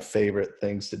 5 favorite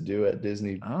things to do at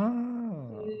Disney.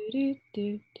 Oh.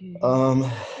 Do-do-do-do.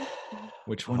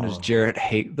 Which one does Oh. Jarrett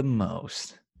hate the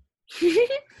most?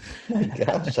 My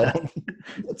gosh,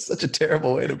 that's such a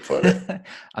terrible way to put it.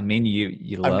 I mean,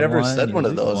 you love I've never one, said you one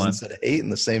of lose those one. and said hate in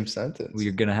the same sentence. Well,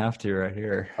 you're gonna have to right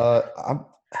here.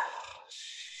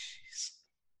 Jeez.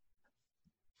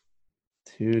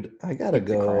 Dude, I gotta Keep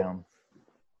the go. crown.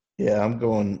 Yeah, I'm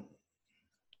going.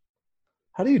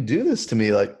 How do you do this to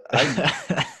me? Like,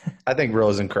 I think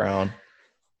Rose and Crown.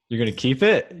 You're gonna keep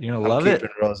it. You're gonna love I'm it.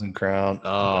 keeping Rose and Crown.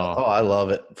 Oh. I love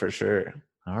it for sure.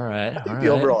 All right. I think all the right.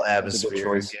 overall That's a good atmosphere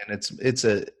choice.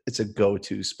 again, it's a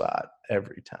go-to spot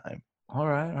every time. All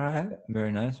right.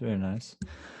 Very nice.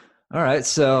 All right.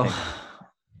 So,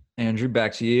 Andrew,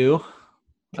 back to you.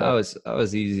 I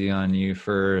was easy on you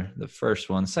for the first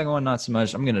one. Second one, not so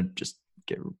much. I'm gonna just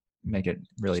make it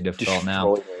really difficult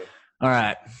now. Destroy me. All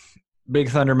right. Big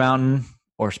Thunder Mountain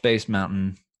or Space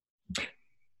Mountain?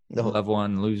 No, Love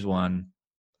one, lose one.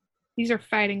 These are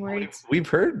fighting words. we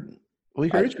heard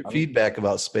your feedback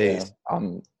about space. Yeah,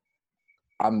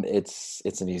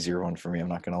 it's an easier one for me. I'm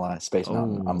not gonna lie. Space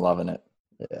Mountain. I'm Oh. loving it.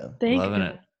 Yeah. Thank Loving you.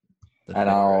 it. The And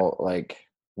favorite. I'll like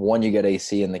one, you get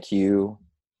AC in the queue.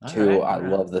 All Two, right, I all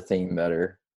right. love the theme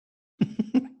better.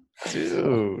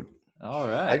 Dude, All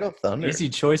right. I go Thunder. Easy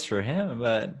choice for him,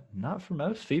 but not for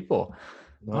most people.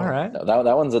 No, All right. No,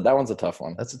 that one's a tough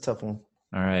one. That's a tough one.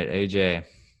 All right, AJ.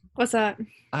 What's up?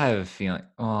 I have a feeling.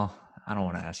 Well, I don't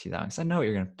want to ask you that because I know what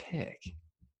you're going to pick.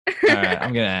 All right,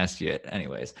 I'm going to ask you it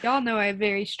anyways. Y'all know I have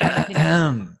very strong opinions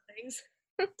on things.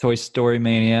 Toy Story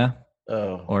Mania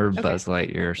Oh, or Okay. Buzz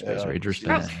Lightyear Space Yeah. Ranger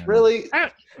Oh, Spin. really?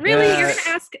 Really? Yeah. You're going to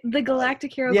ask the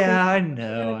Galactic Hero? Yeah, I Queen?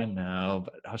 know.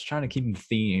 But I was trying to keep them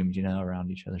themed, around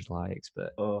each other's likes.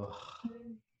 But Oh, I'm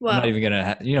Well, not even going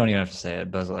to. You don't even have to say it.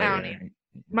 Buzz I don't Lightyear.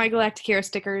 my Galactic Hero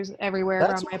stickers everywhere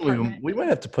that's around my what apartment. we might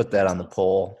have to put that on the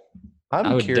poll. I'm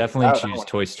I would curious. definitely I choose would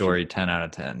Toy choose- Story 10 out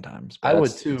of 10 times. I would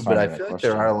That's too, not but I even a feel like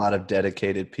there question. are a lot of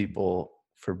dedicated people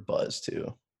for Buzz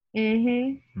too.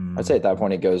 Mm-hmm. I'd say at that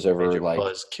point it goes over Major like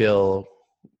Buzz kill.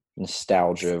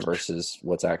 nostalgia versus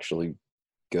what's actually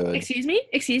good. Excuse me?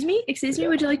 Yeah.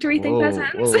 Would you like to rethink that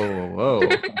sentence? Whoa.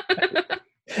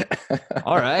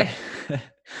 All right.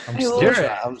 I'm I still, will-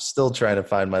 I'm still trying to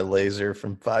find my laser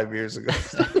from 5 years ago.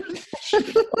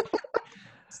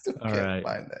 Still All can't right.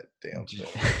 find that damn thing.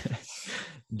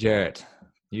 Jarrett,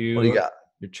 What do you got?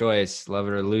 your choice, love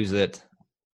it or lose it.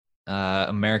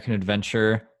 American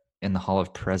Adventure in the Hall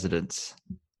of Presidents.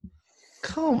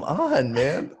 Come on,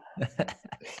 man.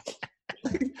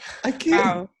 I can't.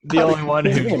 Wow. The only one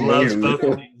who Even loves you. both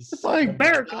of these. My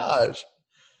America. gosh.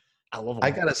 I love them.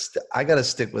 I gotta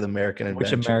stick with American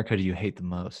Adventure. Which America do you hate the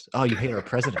most? Oh, you hate our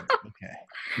president. Okay.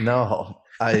 No,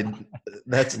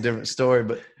 that's a different story,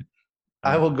 but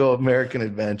I will go American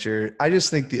Adventure. I just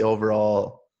think the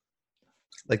overall,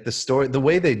 like the story, the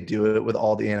way they do it with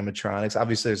all the animatronics,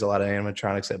 obviously there's a lot of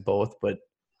animatronics at both, but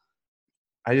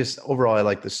overall I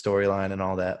like the storyline and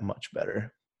all that much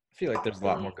better. I feel like there's a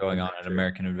lot more going on in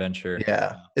American Adventure.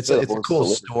 Yeah, it's Yeah, a cool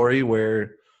story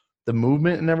where the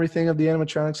movement and everything of the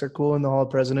animatronics are cool in the Hall of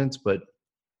Presidents, but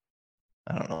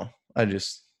I don't know.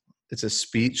 It's a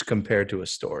speech compared to a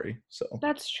story. So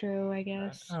That's true, I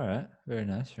guess. All right. Very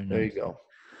nice. Very nice. there you go.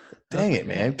 Dang it,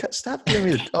 man! Stop giving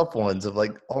me the tough ones of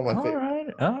like all my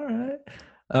favorite. All right.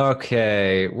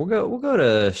 Okay, we'll go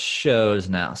to shows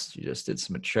now. So you just did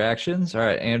some attractions. All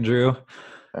right, Andrew.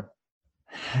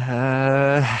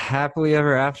 Happily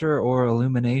Ever After or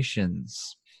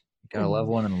Illuminations? You gotta love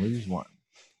one and lose one.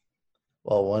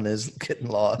 Well, one is getting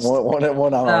lost. One I'm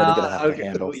already gonna have to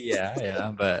handle.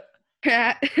 Yeah, but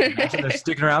they're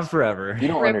sticking around forever. You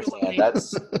don't understand.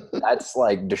 That's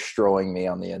like destroying me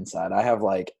on the inside. I have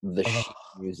like the sheet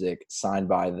music signed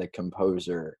by the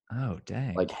composer. Oh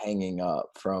dang! Like hanging up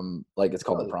from like it's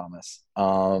called The Promise.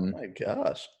 Oh my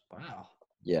gosh! Wow.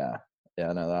 Yeah.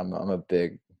 No, I'm a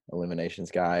big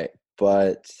Illuminations guy,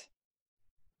 but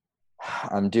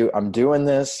I'm doing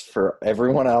this for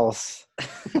everyone else.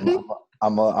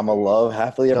 I'm a love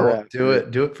Happily Ever After.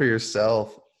 Do it for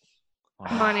yourself.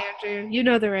 Come on, Andrew. You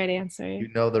know the right answer. You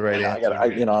know the right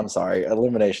answer. I'm sorry.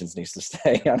 Illuminations needs to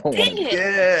stay. I don't want Dang it.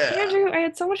 Yeah. Andrew, I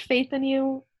had so much faith in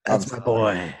you. That's my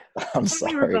boy. I'm So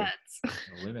many sorry.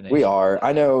 regrets. We are.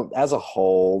 I know as a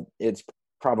whole, it's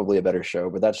probably a better show,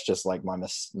 but that's just like my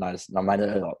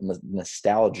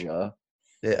nostalgia.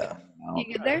 Yeah.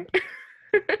 You good there?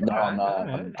 No, I'm not.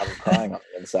 I'm crying on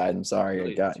the inside. I'm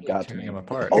sorry. It got to me. Him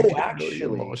apart. Oh, Really actually,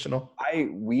 emotional.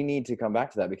 we need to come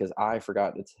back to that because I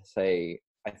forgot to say,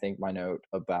 I think my note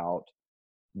about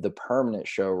the permanent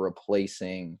show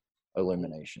replacing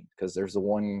Illumination, because there's the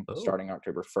one starting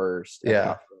October 1st.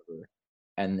 Yeah.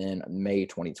 And then May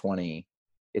 2020,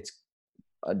 it's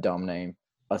a dumb name,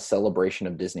 A Celebration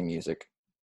of Disney Music.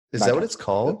 Is that what it's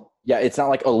called? Yeah, it's not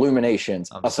like Illuminations,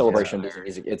 A Celebration of Disney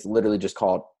Music. It's literally just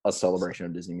called A Celebration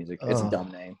of Disney Music. It's a dumb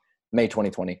name. May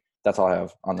 2020. That's all I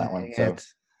have on that one. So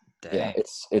yeah,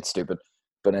 it's stupid.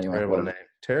 But anyway,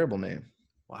 Terrible name.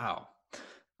 Wow.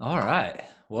 All right.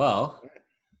 Well,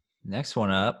 next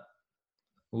one up,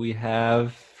 we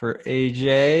have for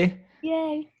AJ.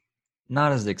 Yay.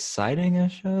 Not as exciting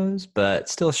as shows, but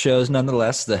still shows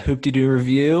nonetheless. The Hoop-de-Doo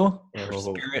review,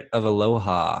 Spirit of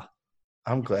Aloha.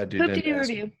 I'm glad you Hoop-de-doo didn't ask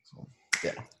review. me.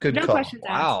 Yeah, good No call. questions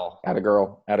asked. Wow. Add a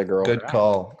girl. Good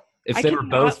call. If I they were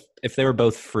cannot-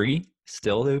 both free,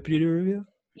 still the Hoop-de-Doo review?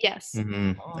 Yes.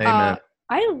 Mm-hmm. Amen.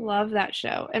 I love that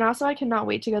show. And also I cannot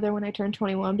wait to go there when I turn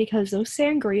 21 because those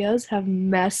sangrias have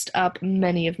messed up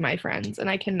many of my friends and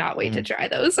I cannot wait to try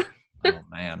those. Oh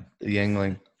man. The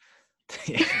Yingling.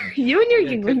 You and your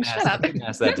Yingling, shut up. I couldn't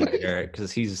ask that to Derek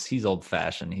because he's old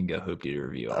fashioned. He can go Hoop-de-Doo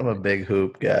review. I'm a big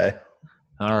hoop guy.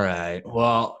 All right.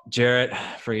 Well, Jarrett,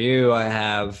 for you, I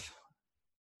have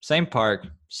same park,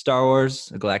 Star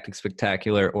Wars, A Galactic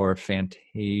Spectacular, or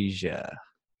Fantasia.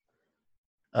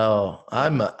 Oh,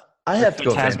 I have to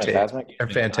go Fantasmic. Or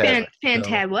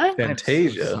Fantasmic. What?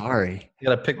 Fantasia. Sorry. You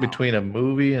got to pick between a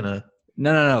movie and a.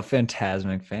 No.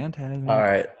 Fantasmic. All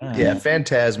right. Yeah,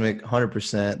 Fantasmic,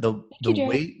 100%. The Jared.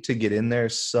 wait to get in there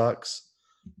sucks,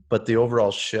 but the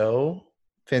overall show,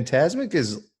 Fantasmic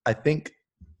is, I think,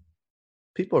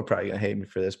 people are probably going to hate me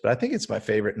for this, but I think it's my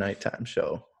favorite nighttime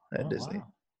show at Disney. Wow.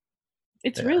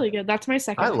 It's really good. That's my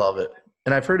second. I love it.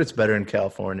 And I've heard it's better in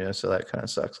California, so that kind of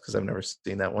sucks because I've never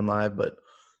seen that one live, but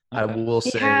I will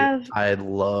say I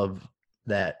love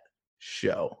that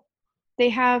show. They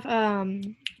have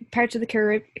Pirates of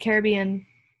the Caribbean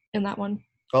in that one.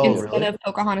 Oh, Instead really? of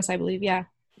Pocahontas, I believe. Yeah.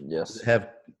 Yes. Does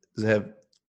it have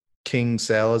King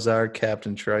Salazar,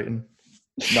 Captain Triton?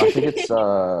 No, I think it's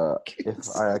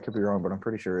if I could be wrong, but I'm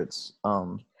pretty sure it's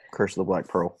Curse of the Black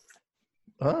Pearl.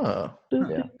 Oh,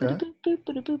 Yeah.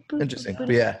 interesting. But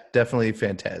yeah, definitely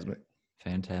Fantasmic.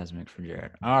 Fantasmic for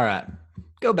Jared. All right.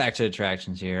 Go back to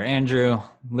attractions here. Andrew,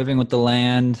 Living with the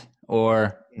Land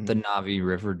or the Navi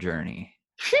River Journey?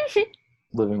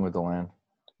 Living with the Land.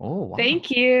 Oh, wow.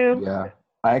 Thank you. Yeah.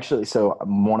 I actually, so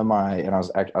one of my, and I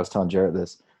was telling Jarrett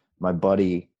this, my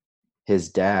buddy, his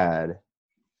dad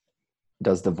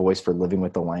does the voice for Living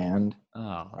with the Land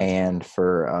Oh, and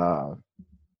for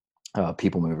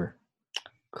People Mover.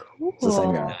 Cool. It's the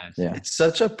same guy. Nice. Yeah. It's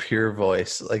such a pure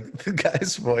voice, like the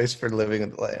guy's voice for Living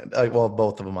in the Land. Well,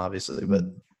 both of them, obviously, but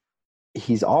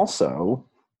He's also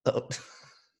oh,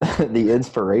 the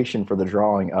inspiration for the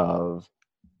drawing of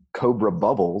Cobra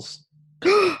Bubbles.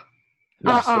 Yeah,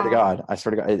 I swear to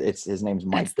God. It's his name's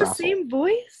Mike. That's the Graffel. same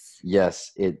voice?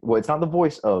 Yes. It's not the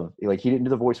voice of, like, he didn't do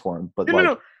the voice for him, but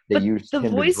No. they But used the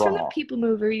him voice to from draw. the People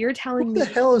Mover, you're telling who me. the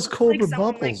hell is Cobra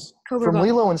someone like Bubbles? Cobra From Bubbles.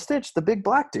 Lilo and Stitch, the big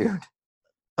black dude.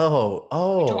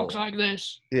 Talks like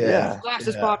this. Yeah.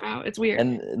 Glasses pop out. It's weird.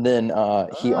 And then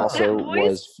he also That voice?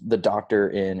 was the doctor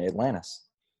in Atlantis.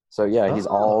 So yeah, he's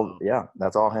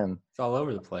that's all him. It's all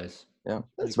over the place. Yeah.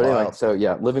 That's But anyway, wild. so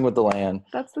yeah, living with the land.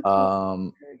 That's the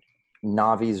cool.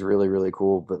 Navi's really, really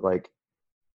cool, but like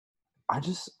I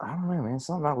don't know, man. It's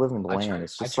something about living with the land.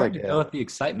 It's I just tried like to go with the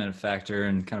excitement factor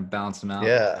and kind of balance them out.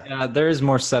 Yeah. Yeah, there is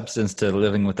more substance to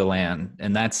living with the land,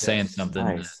 and that's saying something.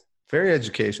 nice. Very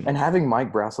educational. And having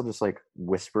Mike Brassel just like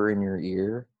whisper in your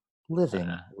ear, living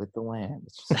with the land.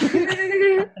 It's just,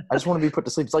 I just want to be put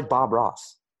to sleep. It's like Bob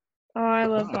Ross. Oh, I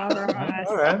love Bob Ross.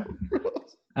 All right.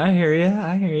 I hear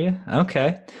you.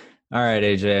 Okay. All right,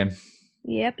 AJ.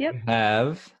 Yep.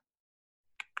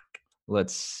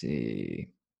 Let's see.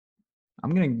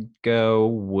 I'm going to go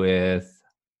with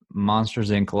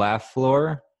Monsters Inc. Laugh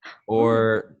Floor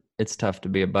or It's Tough to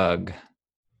Be a Bug.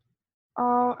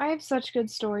 Oh, I have such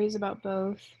good stories about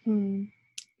both. Trying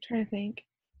to think.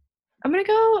 I'm going to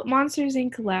go Monsters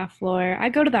Inc. Laugh Floor. I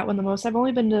go to that one the most. I've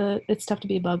only been to It's Tough to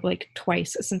Be a Bug like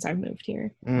twice since I've moved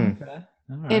here. Okay.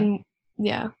 All right. And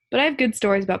yeah, but I have good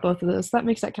stories about both of those. So that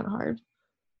makes that kind of hard.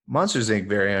 Monsters Inc.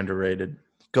 very underrated.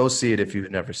 Go see it if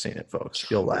you've never seen it, folks.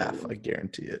 You'll laugh. I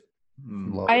guarantee it.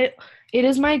 Love it. It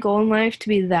is my goal in life to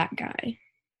be that guy.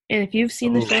 And if you've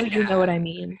seen the show, you know what I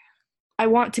mean. I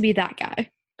want to be that guy.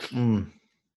 Mm.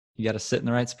 You got to sit in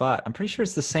the right spot. I'm pretty sure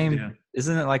it's the same. Yeah.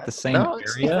 Isn't it like the same No,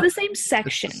 it's area? It's the same It's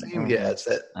section. the same, yeah, it's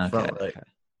that front right. Okay.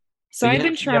 So I've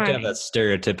been You have to have trying. that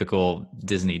stereotypical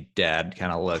Disney dad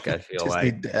kind of look, I feel Just like.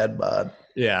 need dad bod.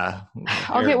 Yeah.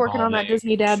 I'll get working on that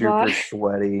Disney dad Super bod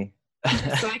sweaty.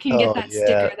 so I can get Oh, that yeah.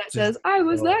 sticker that says, I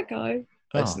was that guy.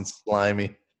 Nice and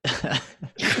slimy.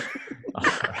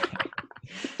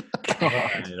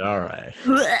 All right.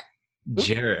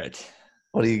 Jarrett,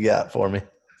 What do you got for me?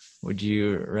 would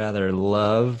you rather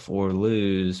love or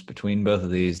lose between both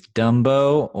of these,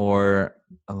 Dumbo or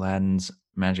Aladdin's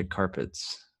magic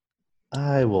carpets?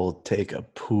 I will take a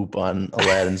poop on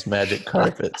Aladdin's magic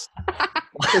carpets.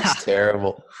 It's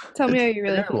terrible. Tell me how It's you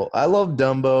really feel. terrible. I love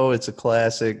Dumbo. It's a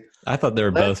classic. I thought they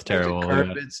were both Aladdin's terrible. magic yeah.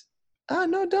 carpets.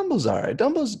 No, Dumbo's all right.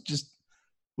 Dumbo's just,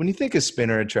 when you think of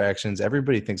spinner attractions,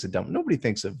 everybody thinks of Dumbo. Nobody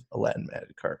thinks of Aladdin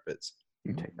magic carpets.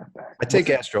 You take that back. I take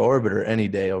Astro Orbiter any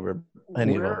day over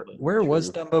any of them. Where was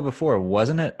Dumbo before?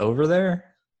 Wasn't it over there?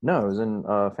 No, it was in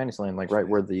Fantasyland, like right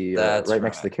where the That's right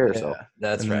next to the carousel. Yeah.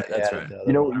 That's And right. then That's they right. added the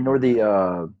You know other one. where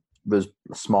the those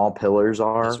small pillars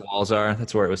are. Those walls are.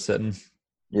 That's where it was sitting.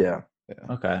 Yeah.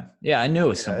 Okay. Yeah, I knew it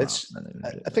was Yeah, somewhere it's-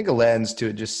 else. I think Aladdin's too.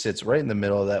 It just sits right in the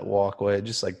middle of that walkway. It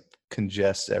just like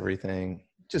congests everything.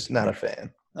 Just not a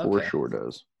fan. For Okay. sure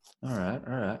does. All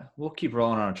right. We'll keep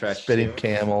rolling on a track. Spitting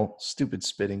camel. Stupid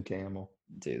spitting camel.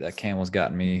 Dude, that camel's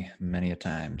gotten me many a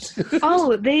times.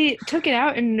 Oh, they took it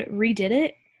out and redid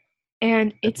it.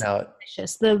 And it's Now,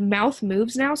 delicious. The mouth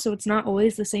moves now, so it's not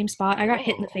always the same spot. I got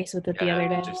hit in the face with it the other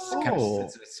day. Just kind of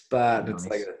sits in a spot. It's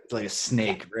like a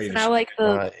snake. Ready And to I like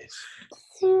the nice.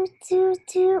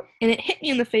 and it hit me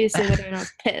in the face the other day and I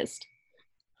was pissed.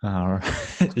 All right.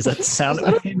 Is that the sound Is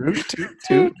it that a made? root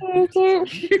toot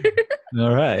toot?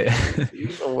 All right.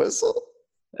 Use a whistle.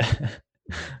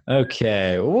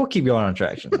 Okay. Well, we'll keep going on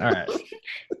attractions. All right.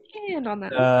 And on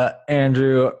that.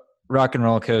 Andrew, Rock and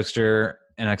Roller Coaster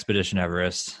and Expedition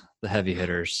Everest, the heavy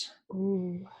hitters,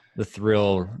 Ooh. the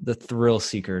thrill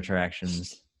seeker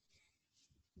attractions.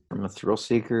 From a thrill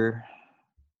seeker,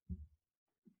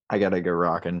 I gotta go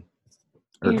rocking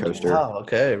or You coaster. Oh,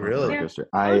 okay, really? Roller Yeah, coaster.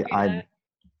 I'll do that.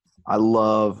 I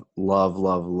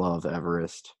love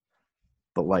Everest,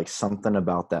 but like something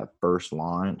about that first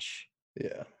launch,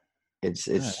 Yeah. it's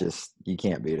Yeah. just you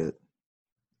can't beat it.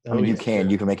 I I mean, mean,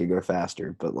 you can make it go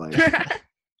faster, but like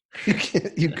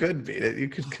you could beat it. You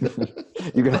could.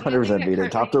 you can 100% beat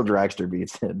it. Top Thrill Dragster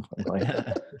beats it. Like,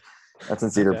 that's in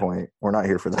Cedar Okay. Point. We're not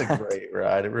here for It's a that. great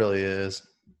ride. It really is.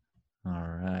 All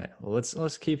right. Well,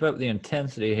 let's keep up the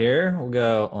intensity here. We'll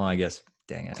go. Well, I guess.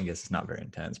 Dang it. I guess it's not very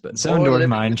intense, but Seven Boy, Doors living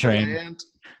Mine with the Train. land.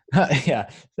 Yeah.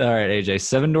 All right, AJ.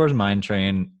 Seven Doors Mine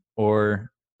Train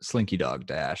or Slinky Dog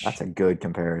Dash. That's a good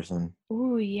comparison.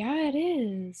 Ooh, yeah, it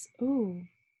is. Ooh.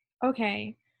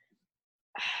 Okay.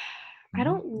 I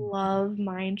don't love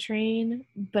Mine Train,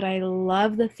 but I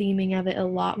love the theming of it a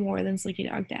lot more than Slinky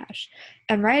Dog Dash.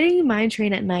 And riding Mine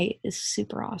Train at night is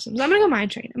super awesome. So I'm gonna go Mine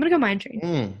Train.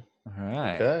 Mm, All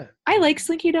right. okay. I like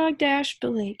Slinky Dog Dash,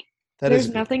 but like That is there's a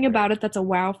good nothing comparison. about it that's a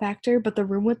wow factor. But the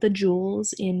room with the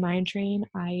jewels in Mine Train,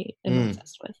 I am Mm.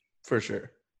 obsessed with. For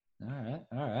sure. All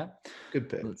right. Good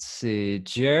pick. Let's see,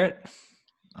 Jarrett.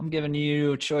 I'm giving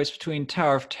you a choice between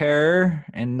Tower of Terror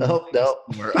and. Oh no.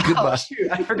 Oh, Goodbye.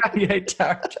 shoot, I forgot you hate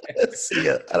Tower of Terror. See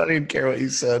ya. I don't even care what you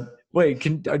said. Wait,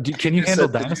 can you handle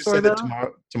Did you dinosaur say the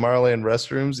though? Tomorrowland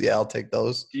restrooms? Yeah, I'll take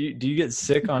those. Do you get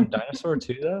sick on dinosaur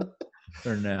too though,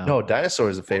 or no? No, dinosaur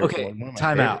is a favorite Okay, one. One of my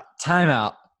time favorites. out. Time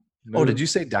out. Oh, did you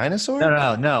say dinosaur?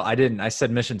 No, I didn't. I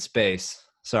said Mission Space.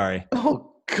 Sorry.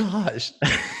 Oh gosh.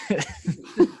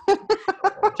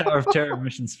 Tower of Terror,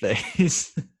 Mission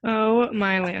Space. Oh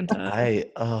my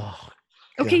Lanta.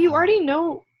 Okay, you already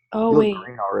know. Oh You wait. look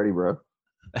green already, bro.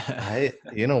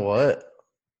 You know what?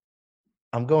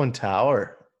 I'm going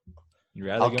Tower. You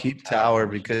rather I'll go keep Tower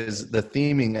because the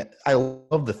theming. I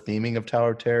love the theming of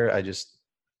Tower of Terror. I just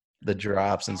the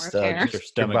drops and Tower of stuff.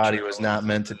 Terror. Your body was not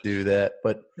meant to do that,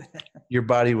 but your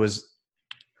body was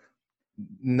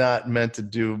not meant to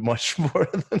do much more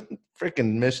than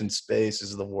freaking Mission Space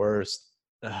is the worst.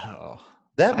 Oh.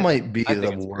 That might be I think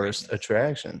the it's worst great.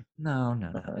 attraction. No,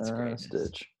 it's great.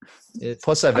 Stitch.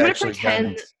 Plus, I've I'm gonna actually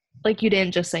pretend like you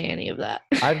didn't just say any of that.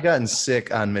 I've gotten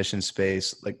sick on Mission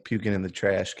Space, like puking in the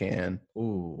trash can.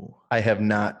 Ooh. I have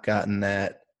not gotten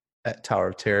that at Tower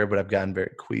of Terror, but I've gotten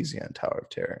very queasy on Tower of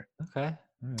Terror. Okay.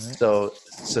 All right. So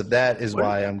that is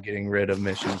why I'm getting rid of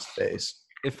Mission Space.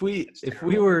 If we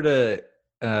were to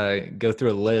go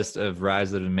through a list of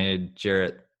rides that have made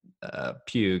Jarrett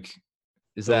puke,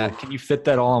 is that can you fit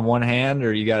that all in one hand,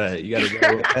 or you gotta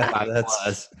go?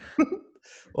 That's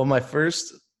well, my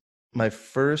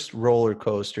first roller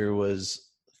coaster was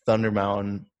Thunder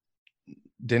Mountain.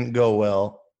 Didn't go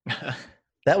well.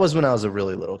 That was when I was a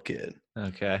really little kid.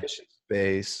 Okay. Mission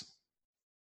Space.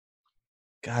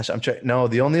 Gosh, I'm trying. No,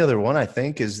 the only other one I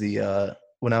think is the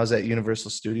when I was at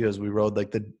Universal Studios, we rode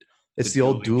like it's the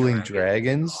old Dueling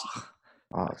Dragons.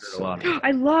 Oh,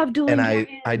 I love doing. And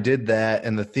I did that,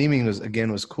 and the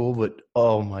theming was cool, but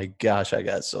oh my gosh, I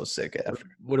got so sick after.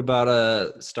 What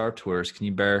about Star Tours? Can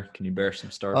you bear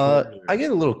some Star Tours? I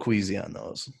get a little queasy on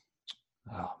those.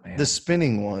 Oh man, The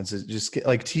spinning ones, it just get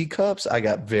like teacups. I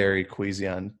got very queasy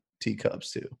on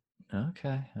teacups too.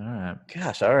 Okay, all right.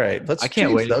 Gosh, all right. Let's. I can't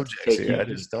change wait to subjects take here. you I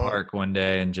to just the don't. park one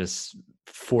day and just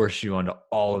force you onto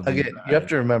all of them. Again, you have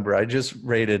to remember, I just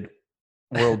rated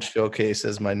World Showcase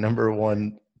as my number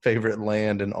one favorite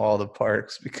land in all the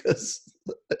parks because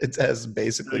it has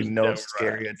basically no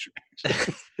scary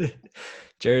attraction.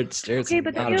 Jarrett's Okay,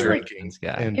 but not then a you have, like, drinking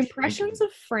guy. and Impressions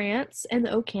of France and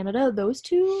the O Canada, those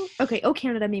two. Okay, O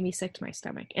Canada made me sick to my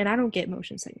stomach, and I don't get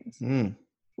motion sickness. Mm.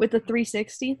 With the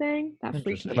 360 thing, that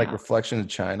freaked me Like out. Reflection of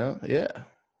China, yeah.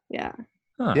 Yeah.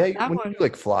 Huh. Yeah, That when one. you do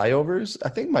like flyovers, I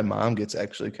think my mom gets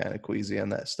actually kind of queasy on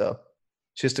that stuff.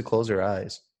 She has to close her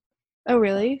eyes. Oh,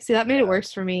 really? See, that made it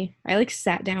worse for me. I like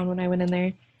sat down when I went in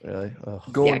there. Really? Oh,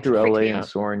 Going Yeah, it through freaked LA me and out.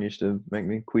 Soarin' used to make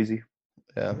me queasy.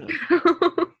 yeah.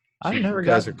 I've never You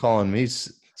guys got are calling me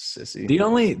sissy. the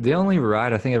only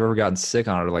ride I think I've ever gotten sick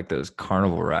on are like those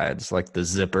carnival rides, like the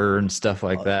zipper and stuff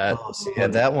like that. Oh, see, yeah,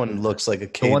 that one looks like a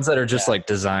The kid. ones that are just like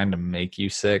designed to make you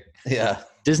sick. Yeah.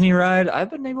 Disney ride,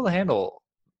 I've been able to handle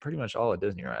pretty much all the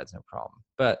Disney rides, no problem.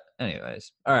 But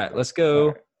anyways, all right, let's go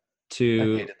I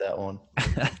to hated that one.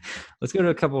 let's go to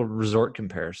a couple of resort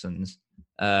comparisons.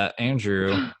 Andrew,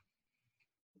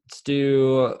 let's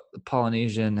do the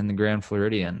Polynesian and the Grand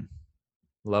Floridian.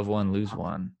 Love one, lose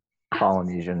one.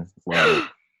 Polynesian. Love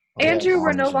it. Andrew,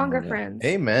 we're no Polynesian, longer yeah. friends.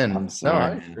 Amen. I'm No, sorry,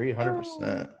 I man. agree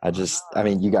 100%. I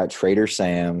mean, you got Trader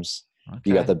Sam's. You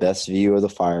Okay. got the best view of the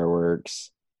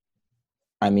fireworks.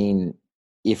 I mean,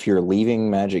 if you're leaving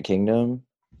Magic Kingdom,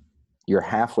 you're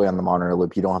halfway on the monorail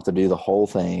loop. You don't have to do the whole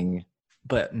thing.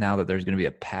 But now that there's going to be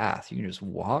a path, you can just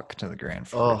walk to the Grand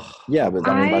Floridian. Oh, Yeah, but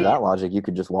I mean, by I- that logic, you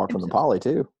could just walk from the Poly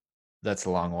too. That's a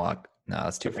long walk. No,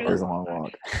 that's too It far. is a long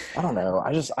walk. I don't know.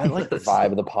 I like the vibe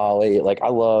of the Poly. Like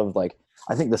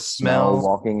I think the smell Smells.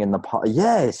 walking in the Poly.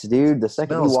 Yes, dude. The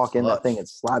second Smells you walk in that clutch. thing, it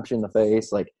slaps you in the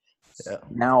face. Like yeah.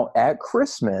 now at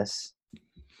Christmas,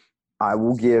 I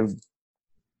will give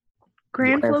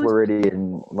Grand Grand Flo's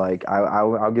Floridian, like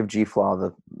I'll give G Flaw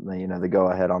the go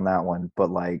ahead on that one, but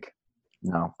like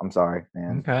no, I'm sorry,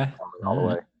 man. Okay. All the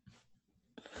way.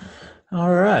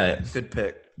 All right. Good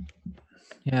pick.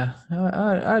 Yeah,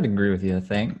 I'd agree with you, I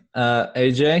think.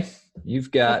 AJ,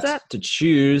 you've got What's up? to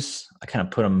choose. I kind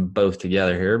of put them both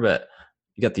together here, but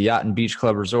you got the Yacht and Beach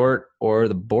Club Resort or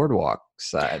the Boardwalk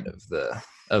side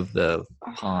of the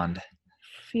pond.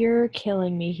 You're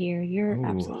killing me here. You're Ooh.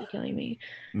 absolutely killing me.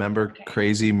 Remember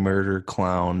Crazy Murder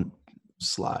Clown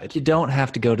slide? You don't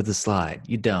have to go to the slide.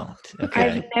 You don't. I've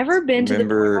Okay. never been to the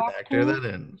Remember- boardwalk Factor pool. that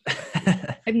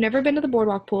in. I've never been to the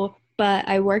boardwalk pool, but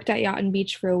I worked at Yacht and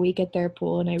Beach for a week at their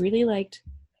pool, and I really liked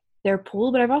their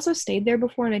pool. But I've also stayed there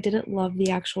before, and I didn't love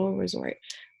the actual resort.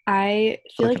 I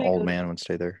feel Like like an I old go- man would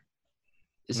stay there.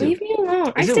 Is it- Leave me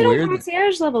alone. I is it stayed on weird that-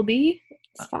 concierge level B.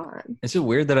 It's fun. Is it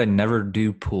weird that I never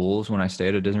do pools when I stay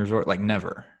at a Disney resort? Like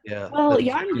never. Yeah. Well, that's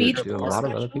Yacht and weird. Beach Do a pool is lot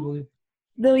of other special. people do?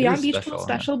 The It Yacht is and Beach pool special, is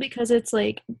yeah. special because it's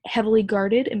like heavily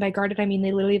guarded, and by guarded I mean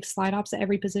they literally have slide ops at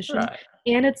every position. Right.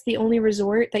 And it's the only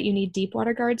resort that you need deep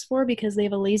water guards for because they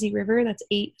have a lazy river that's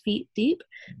 8 feet deep.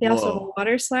 They also have a Whoa.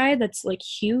 water slide that's like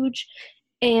huge,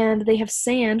 and they have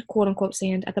sand, quote unquote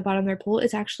sand, at the bottom of their pool.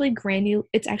 It's actually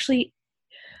It's actually,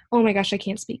 oh my gosh, I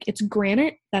can't speak. It's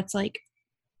granite that's like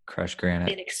Crushed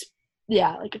granite.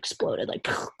 like exploded, like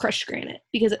crushed granite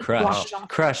because it washes Crushed. off.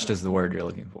 Crushed is the word you're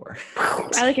looking for.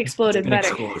 I like exploded An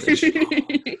better.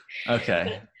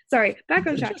 Okay. Sorry, back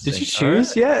on track. Did you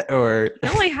choose yet, or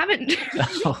No, I haven't.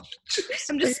 Oh,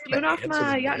 I'm just spewing off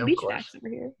my Yacht and Beach facts over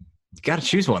here. you got to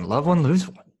choose one? Love one, lose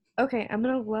one. Okay, I'm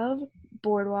gonna love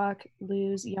Boardwalk,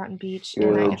 lose Yacht and Beach, and I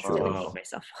Good instantly choice. hate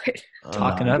myself for it.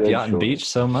 Talking Ah, up good Yacht and choice. Beach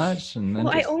so much, and then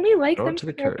Well, I just only like throw it them to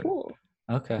for the their curb. pool.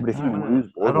 okay. But if you All right. lose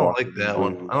I don't Boardwalk, like that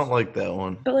one. I don't like that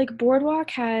one. But like Boardwalk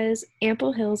has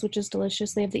Ample Hills, which is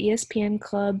delicious. They have the ESPN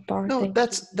Club bar No, thing.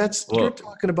 that's Well- you're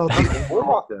talking about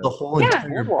the whole Yeah.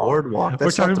 entire boardwalk. We're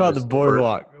That's talking not about the resort.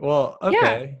 boardwalk. Well,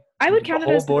 okay. I would count the it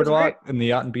whole as the resort. boardwalk and the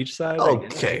Yacht and Beach side. I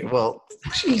guess. Okay, well,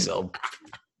 jeez, oh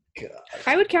god.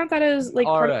 I would count that as like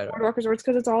All part right. of Boardwalk Resorts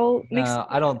because it's all mixed. No,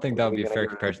 I don't think that would be a fair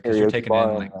comparison because you're taking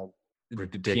in like the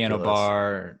piano Ridiculous.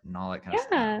 bar and all that kind of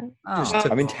Yeah, stuff. Just Oh,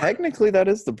 took- I mean, technically, that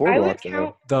is the I Boardwalk. would though.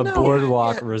 count the No,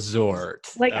 boardwalk yeah. resort.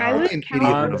 like I All would an count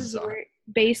idiot. the I'm resort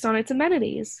based on its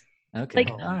amenities. Okay.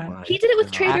 like, all right. my He did it with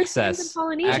God. Trader Sam's and Access.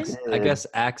 Polynesian. I guess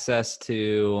access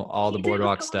to all the He did it with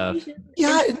boardwalk stuff. Polynesian.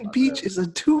 Yacht and Beach is a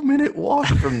 2-minute walk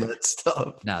from that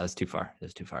stuff. No, that's too far.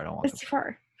 That's too far. I don't want It's to. too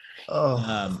far.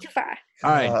 Oh, Too far.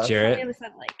 All right, God. On the Jarrett. other side,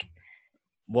 like,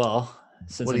 Well,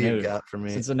 since what I do you know, got for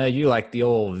me? since I know you like the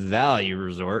old value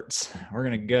resorts, we're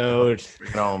gonna go.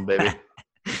 Bring it on, baby.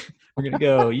 We're gonna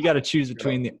go. You got to choose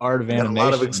between the art of Got a animation,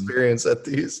 lot of experience at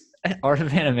these. art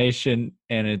of animation,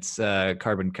 and its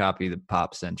carbon copy, the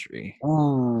Pop Century.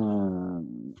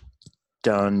 Ooh.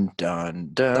 Dun dun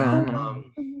dun.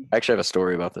 I actually have a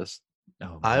story about this.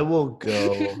 Oh, I will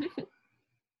go.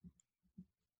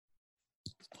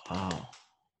 Wow.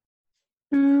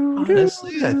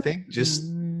 Honestly, I think just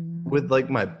with like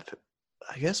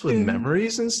I guess with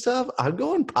memories and stuff, I'd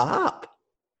go and Pop.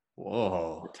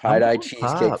 Whoa! Tie-dye I'm cheesecake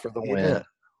Pop, for the yeah. win.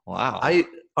 Wow!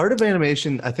 Art of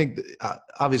animation. I think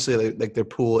obviously like their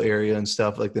pool area and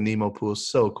stuff, like the Nemo pool, is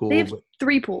so cool. they have but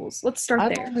 3 pools. Let's start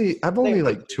I've there. only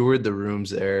like toured the rooms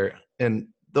there, and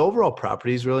the overall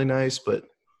property is really nice. But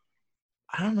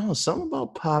I don't know, something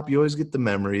about Pop. You always get the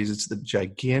memories. It's the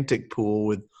gigantic pool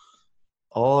with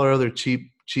all our other cheap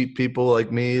people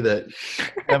like me that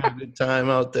have a good time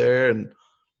out there. And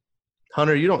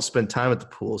Hunter, you don't spend time at the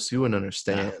pool, so you wouldn't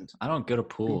understand. I don't go to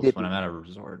pools didn't. when I'm at a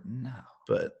resort. No.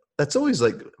 But that's always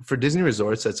like for Disney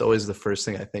resorts. That's always the first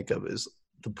thing I think of is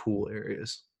the pool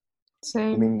areas. I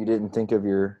Same. mean, you didn't think of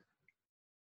your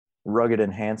rugged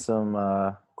and handsome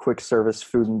quick service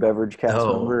food and beverage cast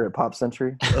Oh. member at Pop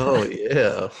Century? Oh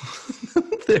yeah,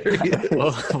 there he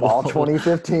is. Fall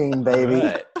 2015, baby. All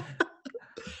right.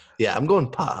 Yeah, I'm going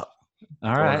Pop.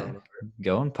 All right.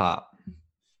 Go and Pop.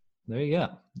 There you go.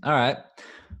 All right.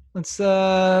 Let's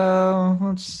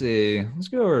see. Let's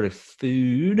go over to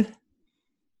food.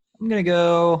 I'm gonna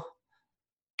go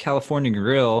California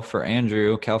Grill for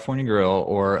Andrew. California Grill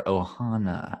or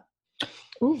Ohana.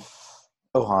 Ooh,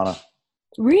 Ohana.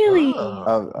 really?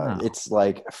 Oh. Wow. It's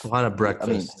like, On a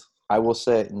breakfast. I will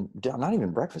say, not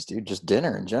even breakfast, dude, just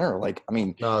dinner in general. Like, I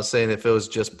mean, No, I was saying if it was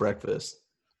just breakfast.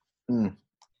 if it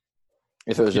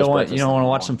was You just don't want breakfast, to then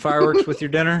watch some fireworks with your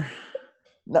dinner?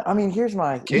 No, I mean, here's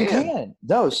my. You Can. can.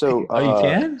 No, so. Oh, you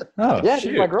can? Oh, Yeah, shoot.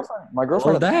 dude, my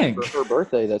girlfriend dang. for her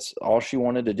birthday, that's all she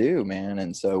wanted to do, man.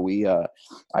 And so we I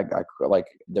like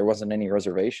there wasn't any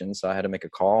reservations, so I had to make a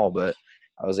call, but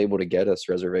I was able to get us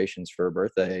reservations for her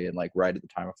birthday, and like right at the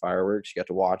time of fireworks, you got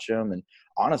to watch them. And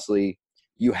honestly,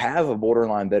 you have a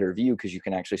borderline better view because you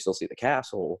can actually still see the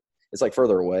castle. It's like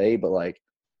further away, but like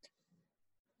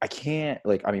I can't,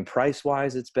 like, I mean, price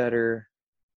wise, it's better.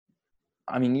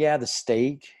 I mean, yeah, the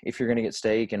steak, if you're going to get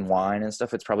steak and wine and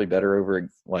stuff, it's probably better over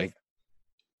like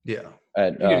Yeah.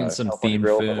 at You're getting some California themed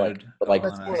Grill, food. but like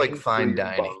That's more like fine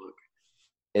dining.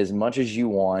 as much as you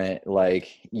want, like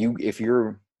you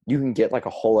can get like a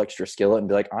whole extra skillet and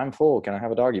be like, I'm full, can I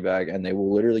have a doggy bag? And they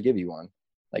will literally give you one.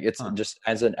 Like it's just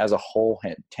as a whole,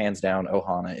 hands down,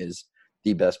 Ohana is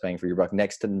the best bang for your buck,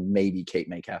 next to maybe Cape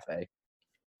May Cafe.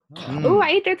 Oh, I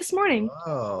ate there this morning.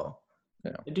 Oh.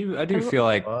 I do feel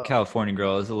like California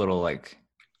Grill is a little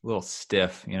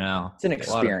stiff, you know. It's an A lot of-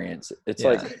 experience. It's yeah.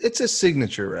 like It's a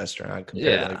signature restaurant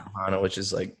compared Yeah. to like Ohana, which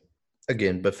is like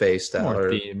Again, buffet style More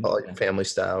or themed. like family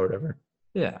style or whatever.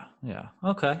 Yeah.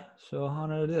 Okay. So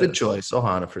Ohana it is. Good choice,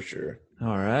 Ohana for sure.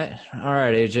 All right,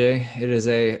 AJ. It is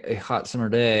a hot summer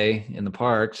day in the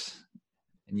parks,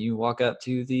 and you walk up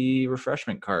to the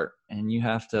refreshment cart, and you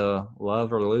have to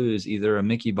love or lose either a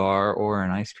Mickey bar or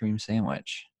an ice cream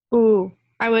sandwich. Ooh,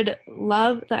 I would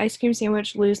love the ice cream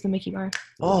sandwich, lose the Mickey bar.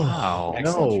 Oh, Wow.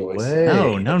 Excellent no choice. way.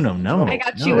 No. I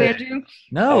got no. you, Andrew.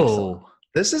 No. Excellent.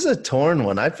 This is a torn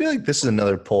one. I feel like this is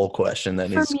another poll question that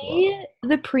For needs to go me,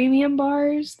 the premium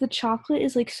bars, the chocolate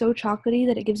is like so chocolatey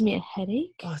that it gives me a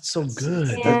headache. Oh, it's so good.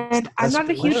 And I'm That's not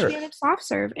a huge flavor. fan of soft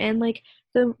serve. And like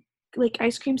the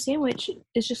ice cream sandwich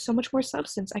is just so much more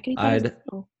substance. I could eat that as a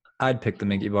meal. I'd pick the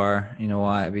Mickey bar. You know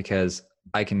why? Because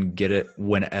I can get it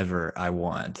whenever I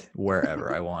want,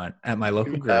 wherever I want, at my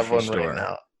local You have grocery one store. right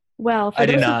now. Well, for I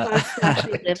do those not. of us who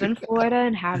actually live in Florida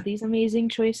and have these amazing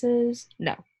choices,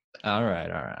 no. All right.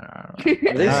 Are they,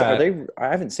 All right. are they? I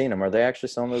haven't seen them. Are they actually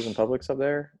selling those in Publix up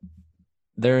there?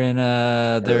 They're in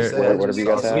They're- Whatever you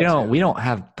guys have. we don't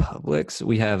have Publix.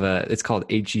 We have it's called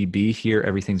HEB here.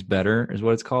 Everything's better is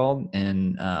what it's called,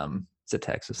 and it's a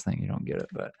Texas thing. You don't get it,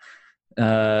 but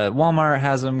Walmart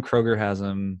has them. Kroger has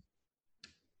them.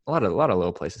 A lot of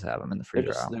little places have them in the They're, freezer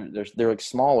just, aisle. they're like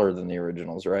smaller than the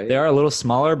originals, right? They are a little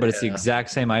smaller, but it's the Yeah. exact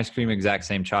same ice cream, exact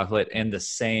same chocolate, and the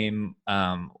same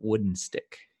wooden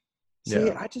stick. See,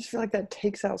 Yeah. I just feel like that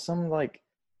takes out some like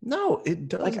No, it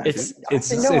doesn't. Like, It's I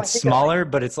think I smaller,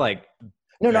 but it's like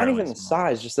not barely even the small.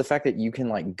 size, just the fact that you can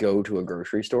like go to a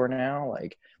grocery store now.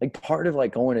 Like part of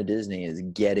like going to Disney is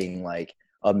getting like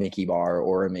a Mickey bar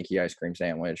or a Mickey ice cream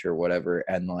sandwich or whatever,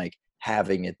 and like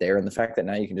having it there. And the fact that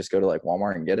now you can just go to like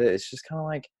Walmart and get it, it's just kind of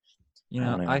like, You I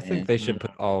know, don't know, I think man. they should put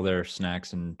all their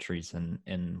snacks and treats in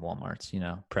Walmarts. You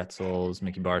know, pretzels,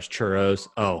 Mickey bars, churros.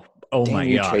 Oh Damn my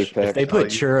you, gosh! Chase If Peck. they put Oh,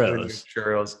 churros,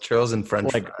 churros and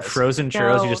French like fries. frozen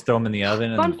churros, you No. just throw them in the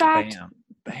oven. Fun And fact,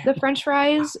 bam. The French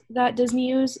fries that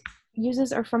Disney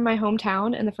uses are from my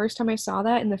hometown, and the first time I saw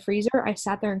that in the freezer, I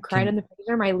sat there and cried in the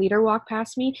freezer. My leader walked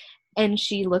past me, and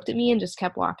she looked at me and just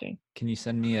kept walking. Can you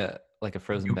send me a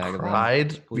frozen You bag of them?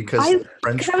 cried please? because I- the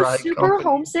French Because I was fry super company-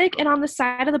 homesick, and on the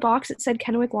side of the box it said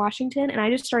Kennewick, Washington, and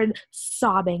I just started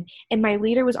sobbing. And my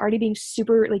leader was already being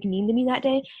super like mean to me that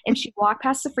day, and she walked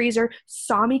past the freezer,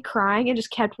 saw me crying, and just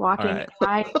kept walking.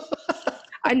 All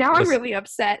Now I'm Just- really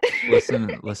upset.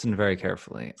 listen very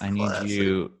carefully. I need Classic.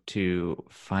 you to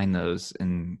find those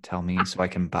and tell me so I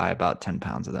can buy about 10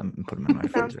 pounds of them and put them in my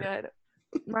Sounds freezer. good.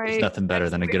 There's nothing better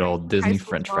than a good old Disney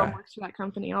French mom fry. works for that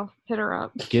company. I'll hit her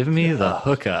up. Give me the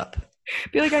hookup.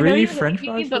 Be like, I know Free you French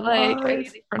hate me, fries but for like, I life. need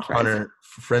these French fries. Hunter,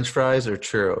 French fries or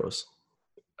churros?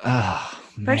 Oh,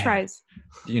 French man. fries.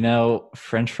 You know,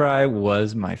 French fry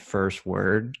was my first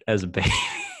word as a baby.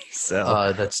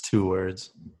 So That's 2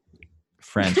 words.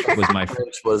 French was my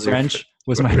French was your French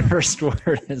was my first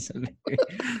word as a baby.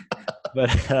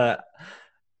 But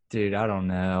dude, I don't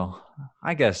know.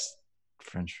 I guess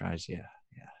French fries, yeah.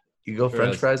 You go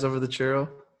French Churros. fries over the churro?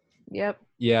 Yep.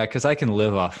 Yeah, because I can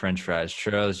live off French fries.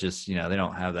 Churros just, they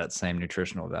don't have that same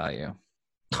nutritional value.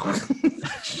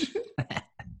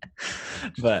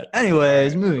 But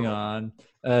anyways, moving on.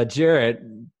 Jarrett,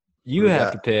 you What do we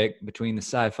have got? to pick between the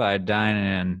Sci-Fi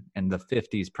Dine-In and the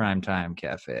 50s Primetime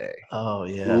Cafe. Oh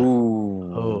yeah.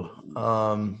 ooh,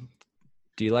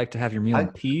 Do you like to have your meal in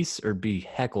I- peace or be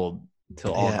heckled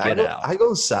till all yeah, get out? I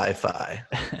go sci-fi.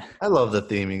 I love the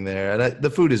theming there, and the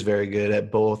food is very good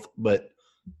at both. But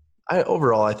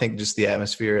overall, I think just the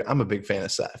atmosphere. I'm a big fan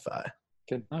of sci-fi.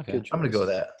 good. Okay. Good I'm gonna go choice.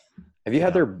 with that. Have you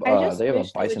had their? I just They have a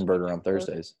wish they would bison change burger on the food.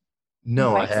 Thursdays.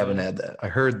 No, I Bison. haven't had that. I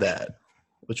heard that,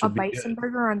 which A would be bison good.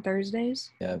 burger on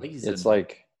Thursdays. Yeah, Bison. it's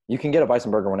like you can get a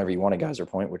bison burger whenever you want at Geyser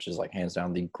Point, which is like hands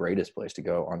down the greatest place to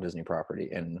go on Disney property.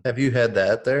 And Have you had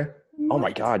that there? oh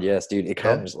my god, yes, dude, it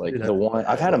comes like Dude, the I- one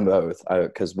I've had them both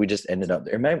because we just ended up.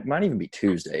 It might even be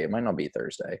Tuesday. It might not be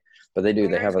Thursday, but they do.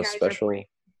 They have a Where's Geyser special. Point?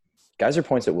 Geyser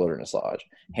Point's at Wilderness Lodge,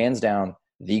 hands down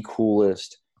the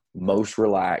coolest, most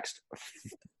relaxed,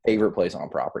 favorite place on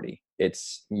property.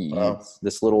 It's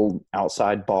this little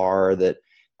outside bar that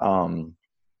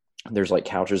there's like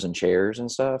couches and chairs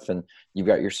and stuff, and you've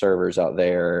got your servers out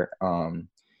there, and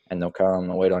they'll come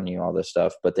and wait on you, all this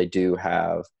stuff. But they do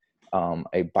have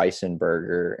a bison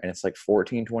burger, and it's like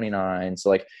 $14.29. So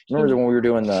like, remember when we were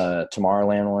doing the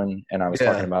Tomorrowland one, and I was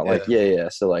Yeah, talking about like, yeah.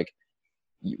 So like,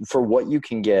 for what you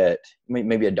can get,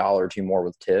 maybe $1 or $2 more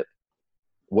with tip,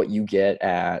 what you get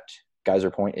at Geyser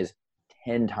Point is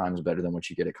 10 times better than what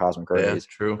you get at Cosmic Yeah, Rays it's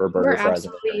true. for burger You're fries.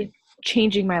 And absolutely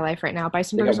changing my life right now.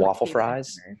 Bison They got burgers. are my waffle favorite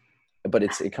fries. burger. but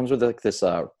it comes with like this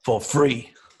For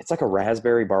free. it's like a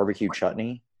raspberry barbecue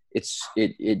chutney,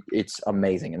 it's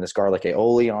amazing, and this garlic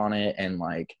aioli on it, and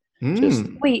like just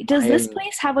Wait, does this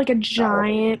place have like a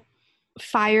giant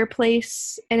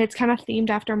fireplace and it's kind of themed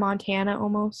after Montana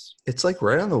almost? It's like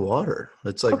right on the water.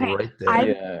 It's like Okay, right there.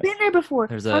 I've been there before.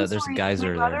 There's Fun a story,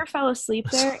 geyser my brother there. fell asleep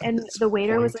there, and It's the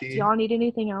waiter was like, pointy. "Do y'all need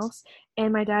anything else?"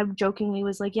 And my dad jokingly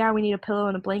was like, "Yeah, we need a pillow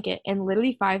and a blanket." And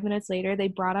literally 5 minutes later, they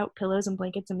brought out pillows and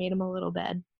blankets and made him a little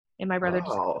bed. And my brother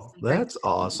just fell Oh, asleep right that's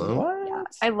awesome. What? Yeah,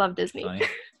 I love Disney. Funny.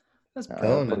 That's No,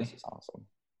 Telling that me. place is awesome.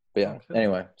 But yeah. Okay.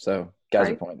 Anyway, so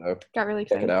Geyser Right. Point though, Got really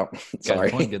check excited. it out. Got Sorry.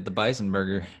 a point, get the bison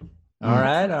burger. All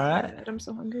right, all right. I'm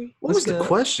so hungry. What was Let's the go.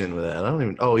 question with that? I don't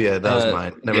even. Oh yeah, that was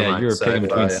mine. Never yeah, mind. you were picking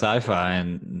between Sci-fi. sci-fi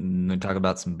and we talk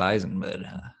about some bison, but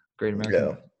Great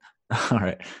American. Yeah. All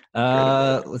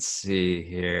right. Let's see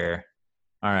here.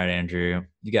 All right, Andrew,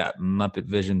 you got Muppet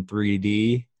Vision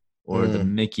 3D or the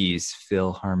Mickey's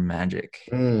PhilharMagic?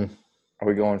 Mm. Are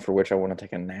we going for which I want to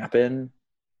take a nap in?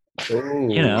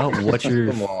 You know, what's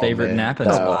your Come on, favorite man. napping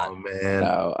Come spot? on, man.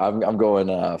 No, I'm going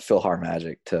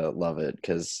PhilharMagic to love it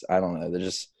because I don't know. They're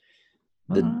just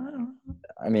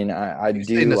I mean, I You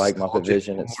say do like Muppet nostalgic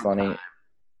Vision. one It's more funny. time.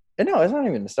 And no, it's not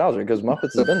even nostalgic because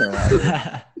Muppets have been there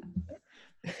longer.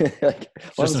 Like,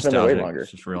 It's one's just been there way nostalgic. longer.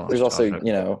 It's just real There's also,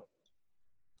 nostalgic.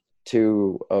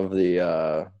 two of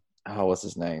the what's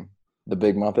his name? The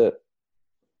Big Muppet.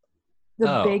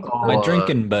 The big. my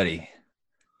drinking buddy.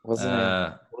 What's his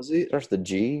name? Was he? Starts with the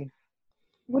G.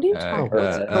 What are you uh, talking or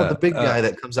about? it's- No, the big guy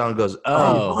that comes out and goes,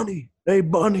 oh. Bunny. Hey,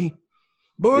 Bunny.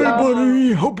 Boy, Yeah.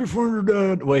 buddy, hope you find your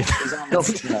dad. Wait.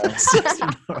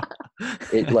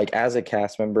 It like as a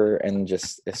cast member and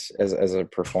just as a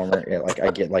performer, like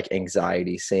I get like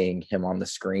anxiety seeing him on the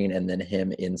screen and then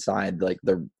him inside like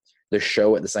the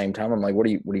show at the same time. I'm like, what are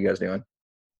you guys doing?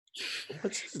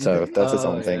 So that's its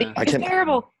own thing. yeah. I It's can.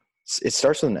 terrible. It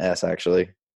starts with an S actually.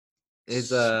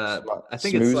 Is I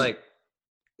think Smooth-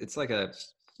 it's like a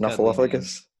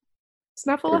Snuffleupagus. It's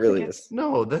not full It of really is.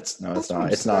 No, that's No, it's from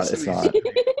not. It's not. It's Sesame not.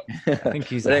 I think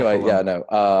he's But anyway, a yeah,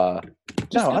 no.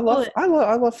 Just No, Google it. I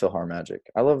love PhilharMagic.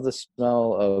 I love the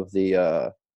smell of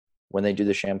the when they do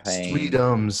the champagne.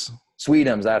 Sweetums.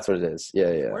 Sweetums, that's what it is.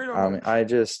 Yeah, yeah.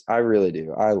 Sweetums. I really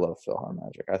do. I love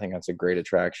PhilharMagic. I think that's a great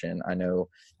attraction. I know,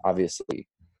 obviously,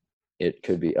 it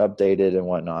could be updated and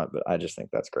whatnot, but I just think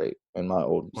that's great. And my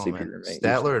old Oh, CP man. roommate,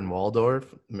 Statler and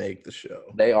Waldorf make the show.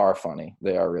 they are funny.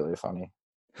 They are really funny.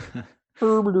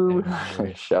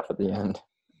 Chef at the end.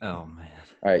 Oh man.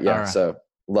 All right, yeah. All right. So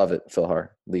love it, Philhar.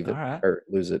 Leave it All right. or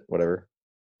lose it, whatever.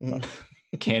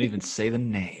 Can't even say the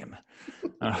name.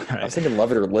 All I was right. thinking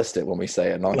love it or list it when we say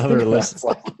it. Not Love it or list it's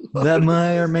like, That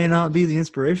may or may not be the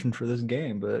inspiration for this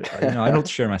game, but I don't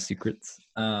share my secrets.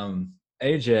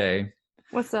 AJ,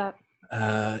 What's up?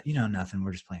 nothing.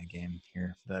 We're just playing a game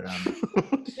here. But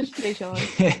Just stay chilling.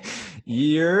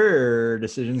 your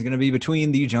decision is going to be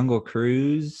between the Jungle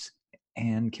Cruise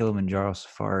and Kilimanjaro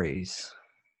Safaris.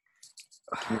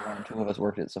 two of us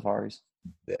worked at safaris.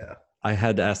 Yeah. I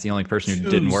had to ask the only person who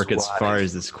didn't Choose work at wisely.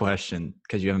 Safaris this question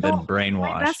because you haven't been No, My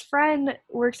brainwashed. best friend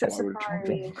works at Oh, I would've jumped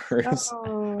Safari. on cruise. I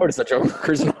Oh, would have said Jungle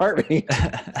Cruise in a heartbeat.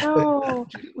 no.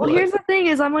 Well, here's the thing: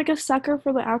 is I'm like a sucker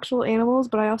for the actual animals,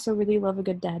 but I also really love a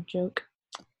good dad joke.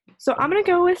 So I'm gonna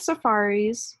go with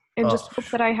safaris and just Oh.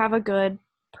 hope that I have a good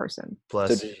person. So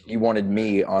Bless. you wanted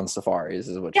me on safaris,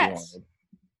 is what you Yes. wanted.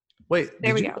 Wait,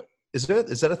 There did we you- go. Is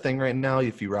that a thing right now?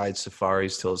 If you ride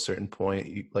safaris till a certain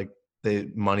point,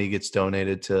 the money gets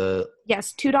donated to.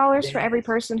 Yes, $2 for every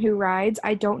person who rides.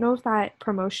 I don't know if that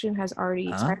promotion has already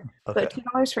expired, Okay. but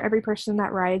 $2 for every person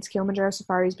that rides Kilimanjaro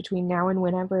safaris between now and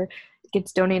whenever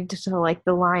gets donated to like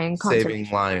the lion Saving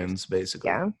conservation. lions, basically.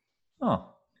 Yeah. Oh,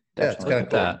 Yeah, it's look kinda at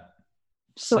cool. that.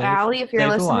 So Save- Allie, if you're save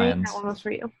the listening, lions. that one was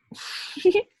for you.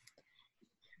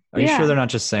 Are you Yeah. sure they're not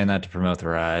just saying that to promote the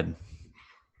ride?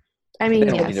 I mean,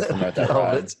 They don't need yes. to promote that No,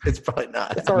 ride. it's probably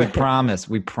not. It's all We right. promise.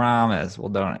 We promise. We'll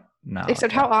don't. No.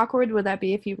 Except how awkward would that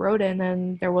be if you rode in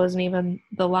and there wasn't even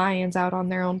the lions out on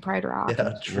their own Pride Rock?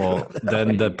 Yeah, true. Well,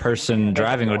 then the person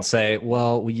driving would say,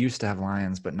 "Well, we used to have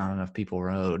lions, but not enough people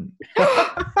rode."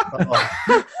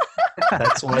 Uh-oh.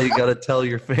 That's why you got to tell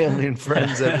your family and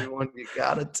friends, everyone. You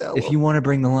got to tell If them. you want to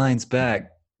bring the lions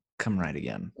back, come ride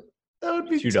again. That would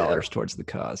be $2 towards the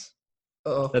cause.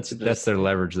 Oh, That's their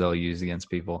leverage they'll use against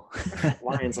people.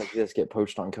 Lions like this get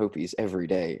poached on copies every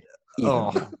day. Even Oh.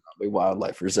 on the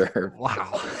Wildlife Reserve.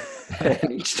 Wow.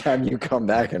 And each time you come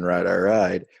back and ride our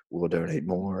ride, we'll donate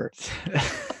more.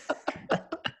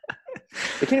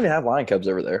 They can't even have lion cubs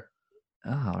over there.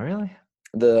 Oh, really?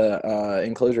 The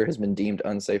enclosure has been deemed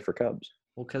unsafe for cubs.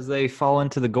 Well, because they fall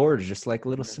into the gorge just like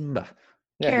little Simba.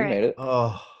 Yeah, Carrot. he made it.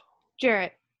 Oh,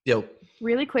 Jarrett, yo.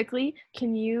 really quickly,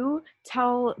 can you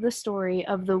tell the story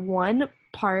of the one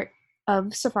part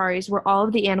of safaris where all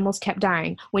of the animals kept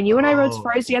dying? When you and I rode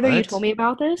safaris together, you what? told me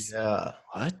about this. Yeah,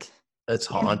 What? it's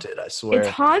Yeah. haunted. I It's swear.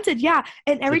 haunted, yeah.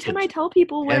 And every Like time the- I tell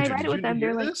people when Andrew, I ride did it with you them, hear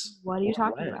they're like, this? "What are you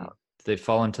talking When? about?" Did they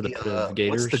fall into the pit of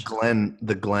gators? What's the Glen?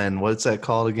 The Glen. What's that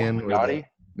called again? Where Mangati?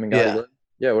 the- Mangati Yeah. Glen?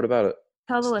 Yeah, what about it?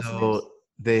 Tell the listeners. So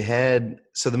they had.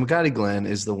 So the Magadi Glen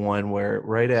is the one where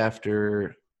right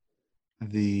after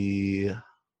the.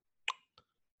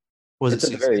 Was It's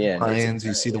it at the very end. lions?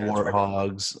 You see the Yeah, it's right-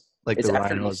 warthogs, like It's the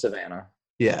after the rhinos. savannah.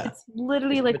 Yeah. It's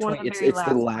literally It's like one of between- the very it's last.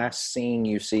 the last scene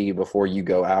you see before you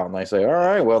go out, and they say, "All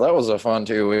right, well, that was a fun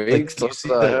 2 weeks. you Let's see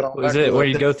the- head on Was back it to where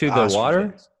the-" you go through the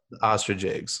water? The ostrich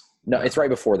eggs. No, it's right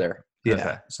before there. Yeah.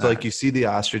 Okay. So like you see the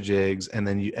ostrich eggs, and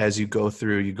then as you go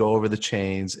through, you go over the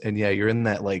chains, and yeah, you're in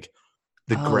that like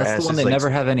the grass. That's the one is they like never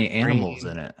have any animals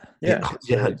green. in it. Yeah,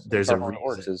 Yeah, so there's that's a how haunted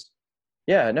Oryx reason. is.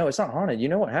 Yeah, no, it's not haunted. You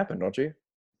know what happened, don't you?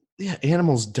 Yeah,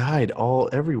 animals died all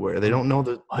everywhere. They don't know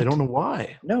they don't know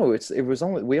why. No,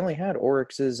 we only had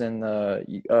oryxes and the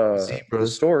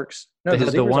Zebras. storks. No, They had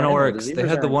the zebras one aren't in there. oryx. They zebras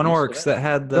had are the in one East oryx that Savannah.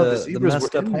 had No, the zebras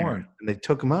messed were up in there, horn. and they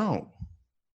took them out.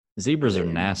 Zebras are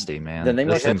nasty, man. Then they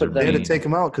Those must have things are put They had to mean. take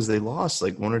them out because they lost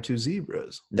like 1 or 2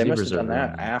 zebras. They must have Zebras are done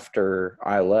that mean. after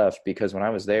I left, because when I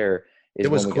was there is It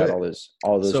was when we got quick.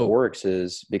 all those So-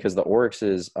 oryxes, because the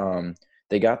oryxes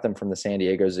they got them from the San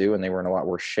Diego Zoo, and they were in a lot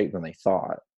worse shape than they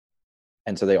thought,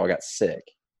 and so they all got sick.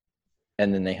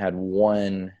 And then they had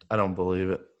one. I don't believe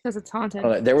it. Because it's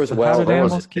haunted. There was So how did there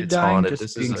was animals keep it's dying? haunted. Just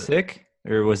This is being a- sick,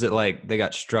 or was it like they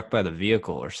got struck by the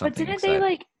vehicle or But something? didn't they exciting?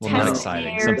 like Well, not test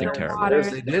exciting, air, something the terrible. water?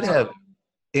 They did have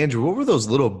Andrew. What were those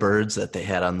little birds that they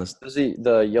had on this? it was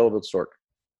the yellow-billed stork.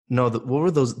 No, what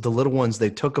were those? The little ones. They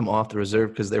took them off the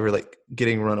reserve because they were like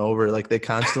getting run over. Like they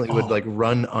constantly would like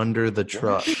run under the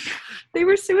truck. They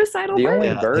were suicidal The birds. only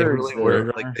Yeah, they birds really that-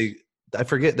 were. Like they, I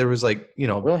forget. There was like We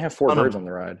only have 4 ton of birds on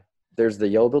the ride. There's the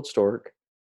yellow-billed stork,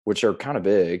 which are kind of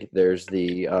big. There's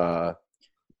the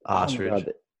ostrich. oh my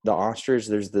God, the ostrich.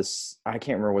 There's this. I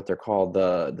can't remember what they're called.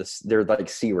 They're like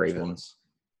sea ravens.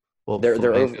 Well, they're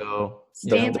flamingo.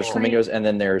 Stanley. There's flamingos, and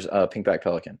then there's pinkback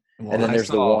pelican, Well, and then I there's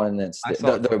the saw- one that's I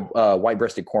saw a the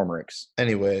white-breasted cormorants.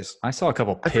 Anyways, I saw a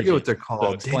couple I pigeons. forget what they're So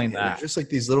called. explain Dang it, they're that. just like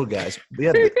these little guys.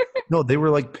 Yeah, no, they were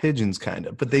like pigeons, kind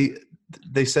of. But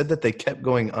they said that they kept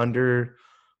going under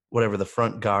whatever the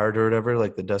front guard or whatever,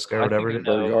 like the desk guard, I whatever. think it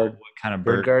I is. know Bird guard. what kind of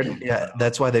Bird bird. guard. Yeah,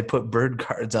 that's why they put bird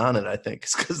guards on it. I think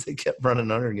it's because they kept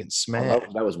running under and getting Oh,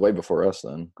 smashed. that was way before us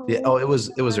then. Yeah. Oh, it was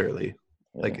early.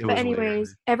 Like it But was. way anyways,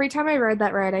 early. every time I ride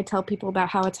that ride, I tell people about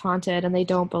how it's haunted, and they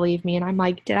don't believe me. And I'm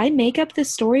like, did I make up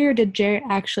this story, or did Jarrett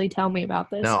actually tell me about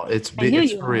this? No, it's I knew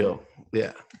it's you for lied. real.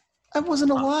 Yeah, that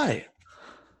wasn't a lie.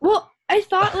 Well, I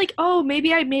thought like, oh,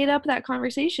 maybe I made up that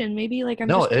conversation. Maybe like I'm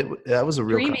No, just that was a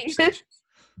real dreaming. conversation.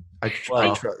 I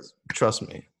Well- trust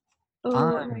me. Oh,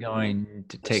 I'm my going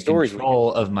to take stories we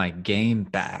control of my game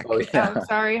back. Oh, God. yeah. Oh,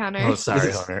 sorry, Hunter. Oh, sorry,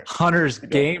 This is Hunter. Hunter's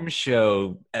game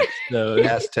show episode.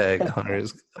 Hashtag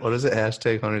Hunter's. What is it?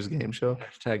 Hashtag Hunter's game show.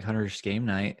 Hashtag Hunter's game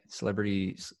night.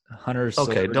 Celebrities. Hunter's.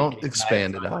 Okay, celebrity don't game night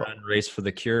expand it fun out. run Race for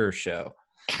the Cure show.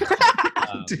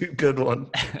 Dude, good one.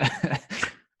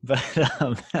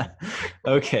 But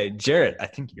okay, Jarrett, I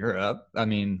think you're up. I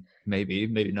mean, maybe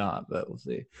not, but we'll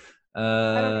see. I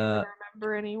don't even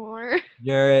remember anymore.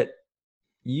 Jarrett,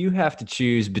 you have to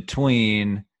choose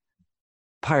between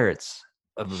Pirates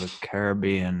of the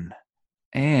Caribbean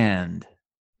and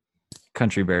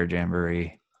Country Bear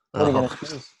Jamboree. What are you Oh, gonna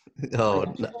choose?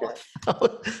 oh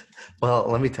no. Well,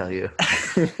 let me tell you.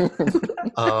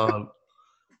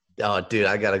 Oh, dude,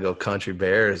 I gotta go Country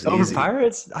Bears. Over Easy.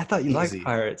 Pirates? I thought you Easy. liked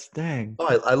Pirates. Dang.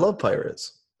 Oh, I love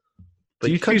Pirates. Do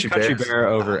you choose Country Bears- Bear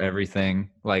over everything?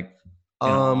 Like, in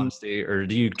all honesty, or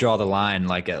do you draw the line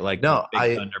like at like No,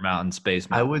 Big Thunder Mountain, Space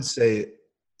I Mountain? would say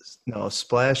no.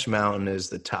 Splash Mountain is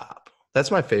the top.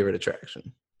 That's my favorite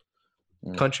attraction.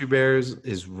 Mm. Country Bears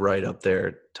is right up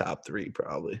there, top 3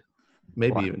 probably,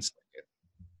 maybe Wow. even second.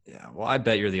 Yeah. Well, I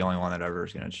bet you're the only one that ever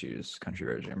is going to choose Country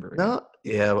Bear Jamboree. No,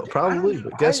 yeah, but probably.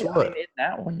 But guess I what? mean, in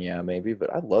that one, yeah, maybe. But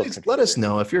I love. Please Country let us Bear.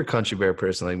 know if you're a Country Bear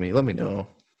person like me. Let me know,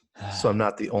 so I'm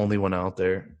not the only one out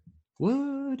there.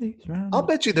 Woody's round. I'll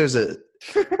bet you there's a.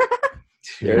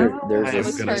 There's I a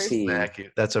am gonna CC. smack you.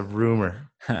 That's a rumor.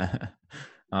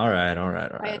 All right.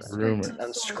 I had rumor. certain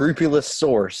Unscrupulous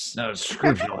source. No,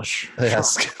 scrupulous.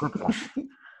 Yes.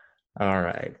 All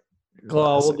right.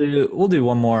 Well, we'll do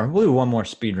one more. We'll do one more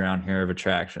speed round here of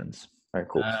attractions. All right,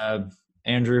 cool.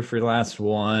 Andrew, for your last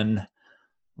one,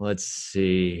 let's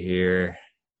see here.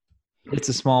 It's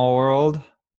a Small World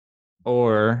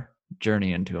or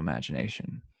Journey into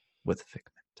Imagination with a Figment.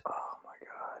 Oh my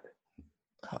god.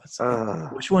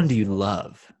 Which one do you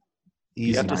love? You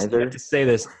Easy. have, to, you have to say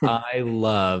this. I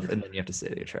love, and then you have to say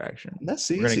the attraction. That's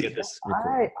We're gonna easy. get this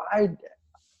recorded.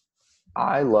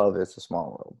 I love It's a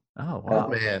Small World. Oh Good wow!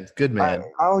 man. Good man.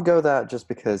 I'll go that just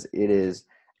because it is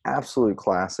absolute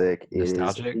classic. It is-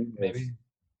 Nostalgic, maybe.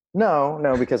 No,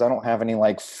 because I don't have any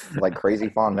like crazy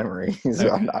fond memories. Okay.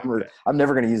 I'm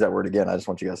never going to use that word again. I just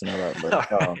want you guys to know that.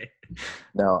 But Alright.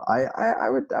 no, I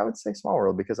would say Small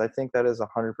World because I think that is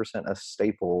 100% a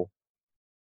staple.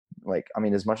 Like, I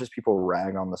mean, as much as people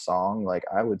rag on the song, like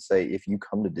I would say if you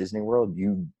come to Disney World,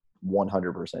 you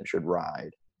 100% should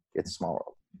ride It's a Small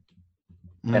World.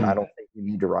 And I don't think you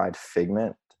need to ride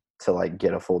Figment to like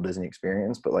get a full Disney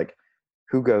experience. But like,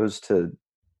 who goes to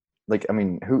like? I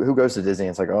mean, who goes to Disney?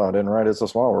 And it's like, oh, I didn't ride It's a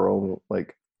Small World.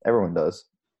 Like everyone does.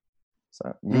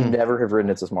 So you never have ridden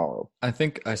It's a Small World. I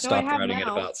think I stopped have riding it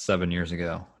now. about 7 years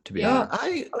ago. To be Yeah,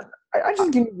 honest. I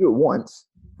just can do it once.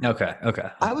 Okay.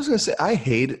 I was gonna say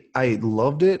I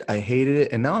loved it, I hated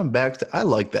it, and now I'm back to I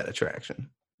like that attraction.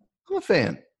 I'm a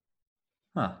fan.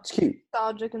 Huh. It's cute.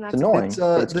 Nostalgic, and that's It's annoying. It's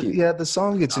but it's cute. yeah, the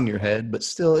song gets in your head, but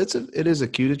still, it is a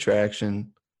cute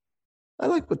attraction. I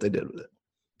like what they did with it.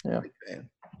 Yeah. Big fan.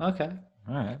 Okay.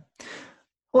 All right.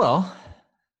 Well,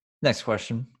 next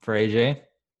question for AJ: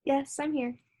 Yes, I'm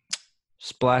here.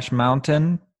 Splash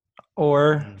Mountain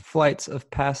or Flights of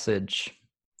Passage?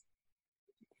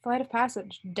 Flight of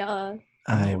Passage. Duh.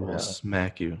 I Oh, will yeah.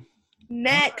 smack you.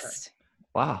 Next.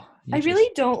 Wow. I really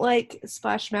don't like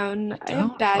Splash Mountain. I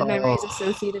have bad memories Oh,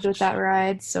 associated with that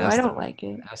ride, so That's I the- don't like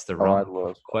it. That's the Oh, I wrong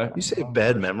love question. You say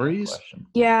bad memories?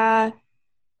 Yeah.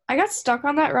 I got stuck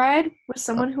on that ride with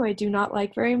someone who I do not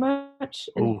like very much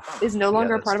and Oof. is no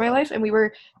longer Yeah, a part of that's my tough. life, and we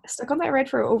were stuck on that ride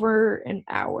for over an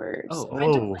hour. So I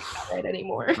don't like that ride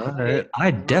anymore. All right.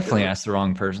 I definitely asked the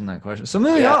wrong person that question. So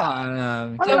maybe Yeah. I I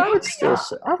mean, I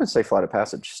would say Flight of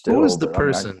Passage still. Who was the but, I mean,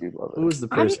 I person? do love it. Who was the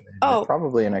I'm- person? oh,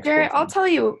 Probably an Jared, ex-boyfriend. I'll tell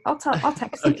you. I'll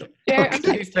text you. Jared, I'm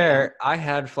to be texting. fair, I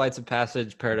had Flights of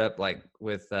Passage paired up like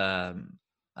with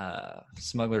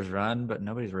Smuggler's Run, but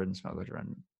nobody's ridden Smuggler's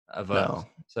Run of us, No.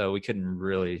 so we couldn't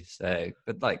really say.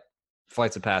 But like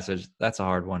Flights of Passage, that's a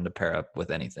hard one to pair up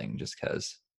with anything, just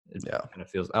because it Yeah. kind of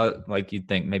feels like you'd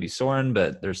think maybe Soarin',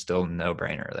 but there's still no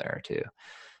brainer there too.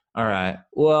 All right,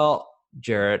 well,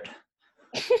 Jarrett,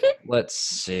 let's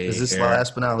see. Is this here.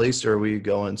 last but not least, or are we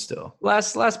going still?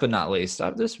 Last but not least,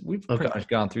 we've pretty Okay. much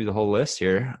gone through the whole list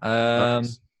here.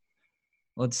 Nice.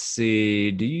 Let's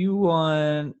see. Do you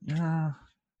want?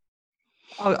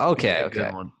 Okay.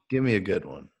 Good one. Give me a good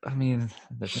one. I mean,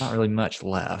 there's not really much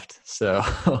left, so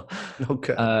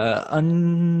Okay. I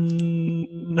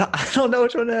don't know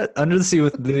which one. Under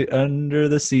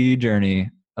the Sea Journey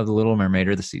of the Little Mermaid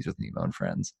or The Seas with Nemo and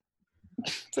Friends.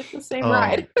 It's like the same Oh.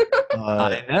 ride.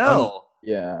 I know.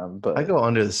 Yeah, but I go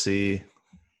Under the Sea.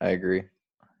 I agree.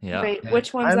 Yeah. Wait,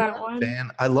 which one's I'm that not a one? fan.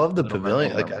 I love the Little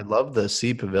pavilion. Mermaid. Like I love the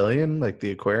sea pavilion, like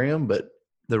the aquarium, but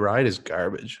the ride is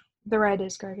garbage. The ride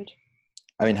is garbage.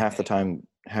 I mean, half the time,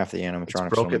 half the It's animatronics.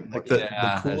 broken. don't Like work.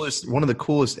 Yeah, the coolest, one of the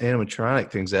coolest animatronic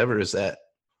things ever is that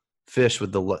fish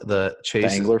with the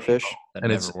chase, Anglerfish. That and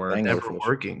never it's worked. never Anglerfish.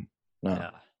 working. No. Yeah.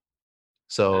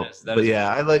 So, That but is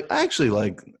yeah, I actually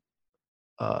like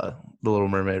the Little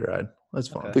Mermaid ride. That's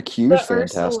fun. Okay. The queue's The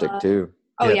fantastic Ursula. too.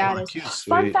 Oh yeah, the it is. queue's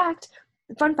Fun sweet. fact,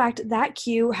 that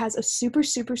queue has a super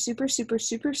secret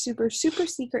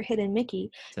hidden Mickey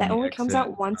It's in that the only comes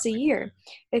exit. out once a year.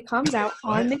 It comes out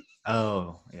on Mickey.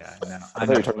 Oh, yeah. No, I thought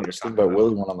you were talking about the Steamboat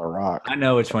Willie one on the rock. I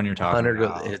know which one you're talking Hunter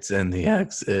about. goes, it's in the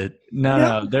exit.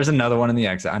 No, there's another one in the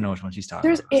exit. I know which one she's talking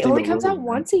about. It only Steamboat comes Willie, out right?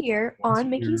 once a year Once a on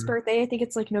Mickey's year. birthday. I think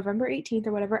it's like November 18th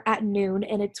or whatever at noon,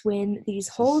 and it's when these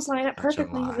holes line up such a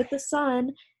perfectly lie. with the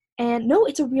sun. And no,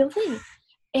 it's a real thing.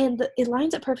 And it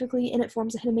lines up perfectly, and it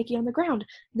forms a hidden Mickey on the ground.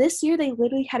 This year, they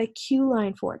literally had a queue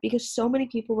line for it because so many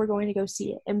people were going to go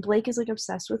see it. And Blake is like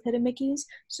obsessed with hidden Mickeys,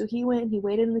 so he went. He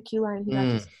waited in the queue line. He got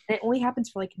to see it. And it only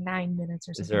happens for like 9 minutes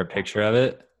or something. Is there a like that. picture of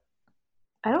it?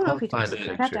 I don't know I'll if he find took a it.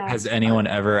 I'd have to picture. Has ask. anyone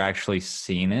ever actually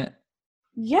seen it?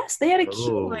 Yes, they had a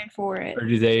queue Oh. line for it. Or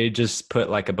do they just put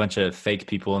like a bunch of fake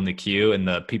people in the queue and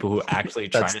the people who actually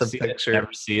try That's to the see picture. it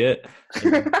never see it?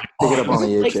 Pick it up on the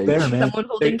Like HH. there, man. someone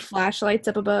holding flashlights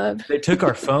up above. They took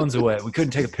our phones away. We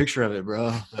couldn't take a picture of it,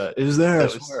 bro. But it was there. I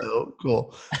That was swear. so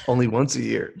cool. Only once a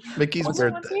year. Mickey's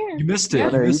Only once birthday. a year. You missed it. Yeah. You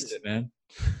Hunter, missed it, man.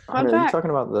 Hunter, are you fact. talking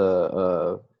about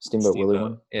the Steamboat Willie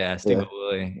one? Yeah, Steamboat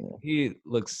Willie. Yeah. He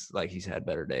looks like he's had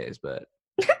better days, but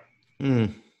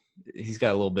Mm. he's got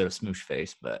a little bit of smoosh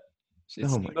face, but it's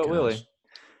Oh my Steamboat gosh. Willie.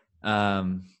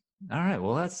 All right.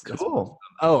 Well, that's Cool.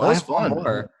 Oh, That I was have one fun.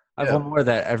 more. I have Yeah. one more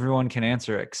that everyone can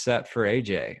answer except for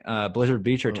AJ. Blizzard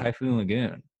Beach or Oh. Typhoon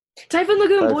Lagoon? Typhoon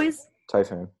Lagoon, Typh- boys.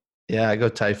 Typhoon. Yeah, I go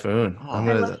Typhoon. Oh, I'm I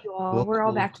gonna. love you all. We're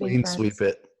all back to being clean friends. sweep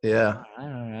it. Yeah. All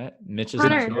right. Mitch is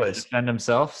Hunter. going to defend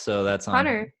himself, so that's on.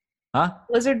 Hunter, Huh?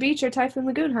 Blizzard Beach or Typhoon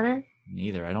Lagoon, Hunter?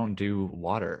 Neither. I don't do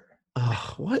water.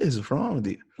 Oh, what is wrong with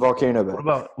you? Volcano Bay.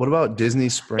 What about Disney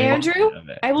Springs? Andrew,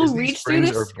 I will Disney reach through Springs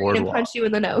this or screen and Boardwalk? punch you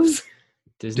in the nose.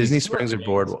 Disney Springs or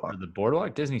Boardwalk? Or the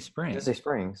Boardwalk? Disney Springs. Disney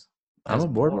Springs. I'm a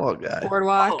Boardwalk guy.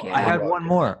 Boardwalk. Oh, yeah. I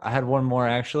had one more.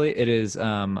 Actually. It is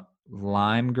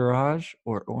Lime Garage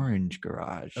or Orange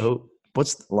Garage. Oh,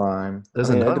 what's Lime. There's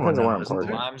it another depends one on now, where I'm isn't there?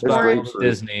 parking. Lime's There's by grapefruit.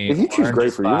 Disney. If you choose Orange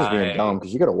grapefruit, you're just being by- dumb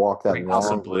because you got to walk that Grapefruit's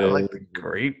long blue. I way. like the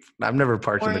grape. I've never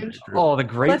parked in the Orange. grape. Oh, the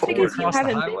Well, grape that's because you across the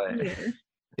haven't highway. been here.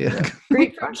 Yeah,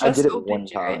 Grapefruit's I just did it so one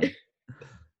picture it. time.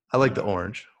 I like the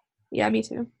orange. Yeah, me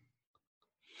too.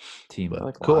 Team. But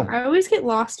like cool. lime. I always get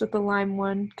lost with the lime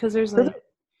one because there's like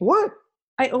What?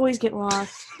 I always get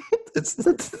lost. It's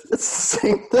It's the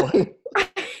same thing.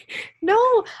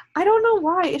 No, I don't know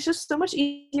why. It's just so much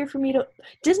easier for me to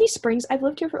Disney Springs. I've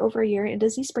lived here for over a year, and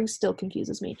Disney Springs still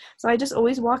confuses me. So I just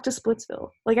always walk to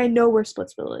Splitsville. Like I know where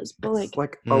Splitsville is, but It's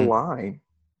like a Mm. line.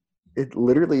 It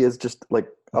literally is just like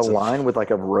a It's a- line with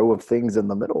like a row of things in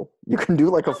the middle. You can do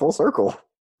like a full circle.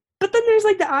 but then there's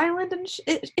like the island, and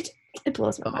it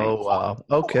blows my mind. Oh wow.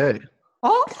 Okay.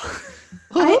 Oh,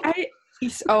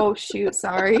 Oh shoot!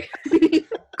 Sorry,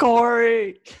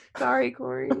 Corey. sorry,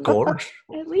 Corey. Gorge.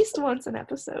 At least once an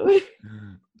episode.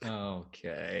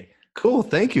 Okay. Cool.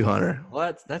 Thank you, Hunter.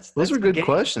 Well, that's Those are the good game.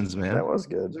 questions, man. That was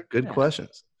good. Those are good Yeah.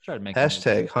 questions. Try to make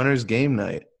Hashtag Hunter's Game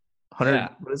Night. Hunter, Yeah.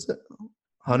 what is it?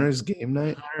 Hunter's Game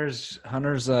Night. Hunter's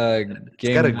It's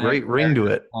game. got a night, great ring to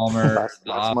it. Palmer, Last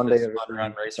The Office, Monday of Fun every-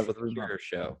 Run Race of for the every Future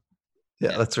show.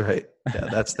 Yeah, Yeah. that's right. Yeah,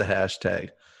 that's the hashtag.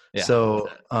 Yeah, So,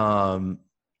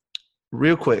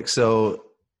 real quick. So,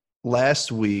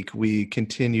 last week we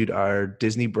continued our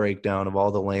Disney breakdown of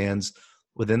all the lands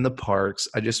within the parks.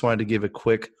 I just wanted to give a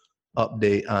quick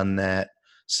update on that.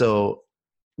 So,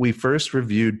 we first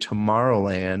reviewed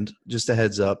Tomorrowland. Just a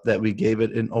heads up that we gave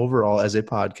it an overall as a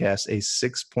podcast a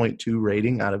 6.2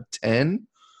 rating out of 10.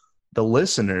 The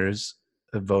listeners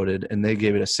have voted and they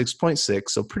gave it a 6.6.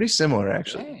 So, pretty similar,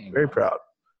 actually. Dang. Very proud.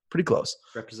 Pretty close.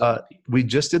 Represent the people. We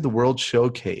just did the World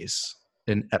Showcase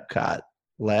in Epcot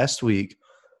last week.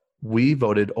 We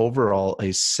voted overall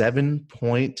a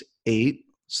 7.8.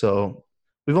 So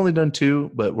we've only done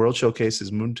 2, but World Showcase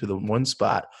has moved to the 1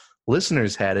 spot.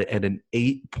 Listeners had it at an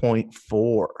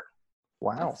 8.4.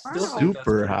 Wow. Still think that's Super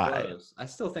pretty high. close. I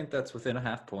still think that's within a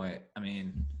half point. I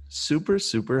mean, Super,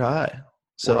 super high. We're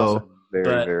So also very,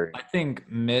 but very. I think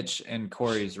Mitch and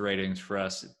Corey's ratings for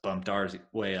us bumped ours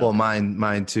way up. well,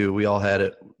 mine too. We all had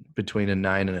it between a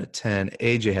 9 and a 10.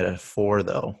 AJ had a 4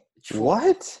 though.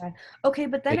 What? Okay,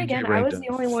 but then AJ again, I ranked was a the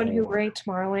only one who 4. ranked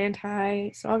Tomorrowland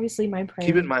high, so obviously my praise.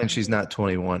 Keep in mind she's not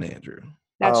 21, Andrew.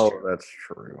 That's oh, true. that's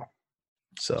true.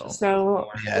 So So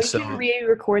Yeah, we so- can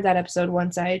re-record that episode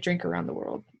once I drink around the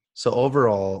world. So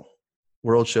overall,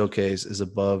 World Showcase is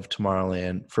above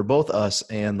Tomorrowland for both us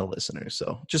and the listeners.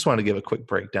 So just want to give a quick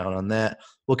breakdown on that.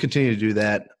 We'll continue to do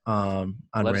that on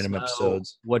Let us random know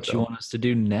episodes. What So, you want us to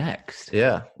do next?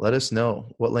 Yeah, let us know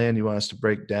what land you want us to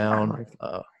break down.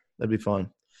 That'd be fun.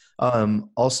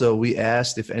 Also, we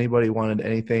asked if anybody wanted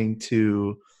anything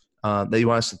to that you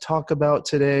want us to talk about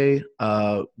today.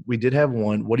 We did have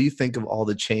one. What do you think of all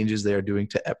the changes they are doing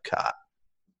to Epcot?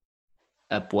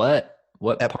 Ep what?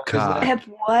 What park is Epcot. that? Ep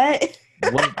what?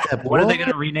 What are they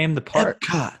going to rename the park?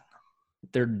 Epcot.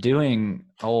 They're doing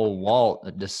old Walt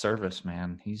a disservice,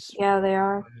 man. He's Yeah, they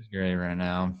are. great right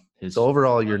now. His So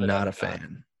overall, you're Love it, not a Epcot.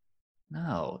 fan.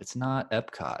 No, it's not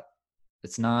Epcot.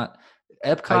 It's not I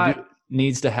Epcot do-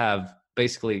 needs to have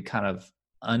basically kind of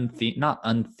not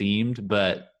unthemed,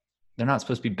 but they're not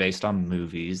supposed to be based on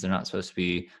movies. They're not supposed to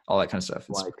be all that kind of stuff.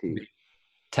 It's supposed to YP. be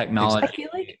technology. I feel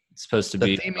like It's supposed to The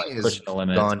be theming like, is pushing the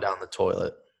limits. gone down the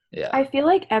toilet. Yeah. I feel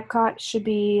like Epcot should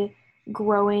be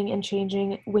growing and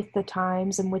changing with the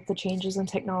times and with the changes in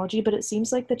technology, but it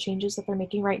seems like the changes that they're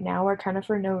making right now are kind of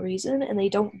for no reason and they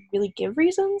don't really give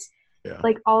reasons. Yeah.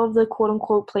 Like all of the quote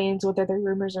unquote plans, whether they're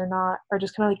rumors or not, are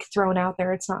just kind of like thrown out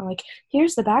there. It's not like,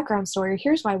 here's the background story, or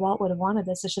here's why Walt would have wanted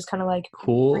this. It's just kind of like,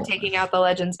 Cool. we're taking out the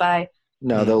legends by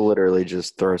No, they'll literally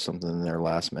just throw something in there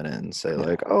last minute and say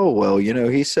like, "Oh, well,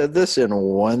 he said this in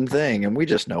one thing, and we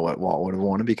just know what Walt would have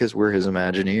wanted because we're his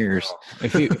Imagineers."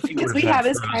 If you Because would've we had have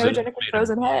his Frozen, cryogenic made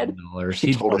frozen head. $1 He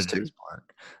he'd told put us it in to. his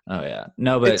park. Oh yeah.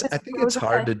 No, but I think it's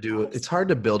hard to do. It's hard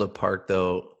to build a park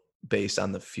though based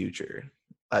on the future.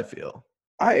 I feel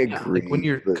I agree. like when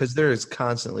you're but because there is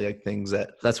constantly like things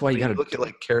that that's why you when got to look at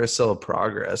like Carousel of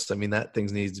Progress. I mean that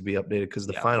things needs to be updated because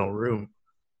the Yeah. final room,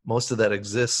 most of that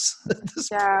exists. at this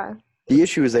point. Yeah. The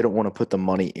issue is they don't want to put the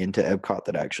money into Epcot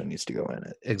that actually needs to go in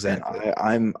it. Exactly.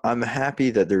 And I'm happy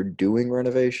that they're doing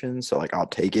renovations, so like I'll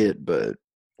take it. But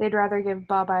They'd rather give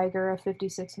Bob Iger a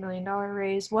 $56 million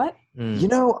raise. What? you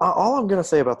know, all I'm gonna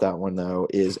say about that one though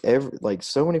is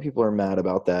so many people are mad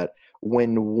about that.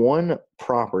 When one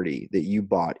property that you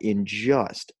bought in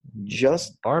just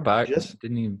Barback just-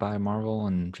 didn't he buy Marvel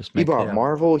and just he make bought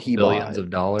Marvel, he billions bought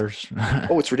of dollars?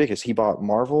 oh, it's ridiculous. He bought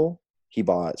Marvel, he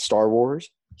bought Star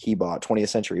Wars, he bought 20th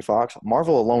Century Fox.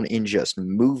 Marvel alone in just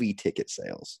movie ticket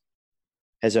sales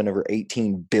has done over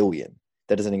 18 billion.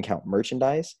 That doesn't count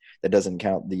merchandise. That doesn't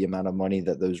count the amount of money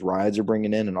that those rides are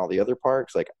bringing in and all the other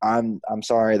parks. Like I'm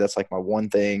sorry, that's like my one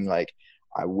thing. Like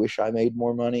I wish I made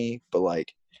more money, but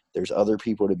like there's other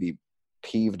people to be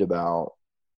peeved about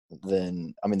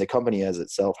than the company as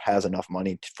itself has enough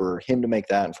money for him to make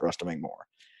that and for us to make more.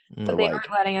 But they aren't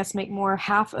letting us make more.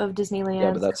 Half of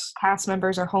Disneyland's cast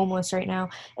members are homeless right now.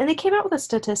 And they came out with a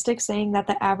statistic saying that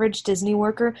the average Disney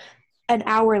worker, an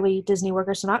hourly Disney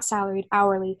worker, so not salaried,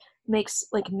 hourly, makes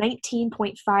like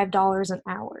 $19.5 an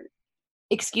hour.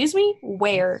 Excuse me?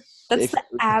 Where? That's the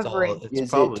average.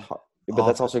 But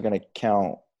that's also going to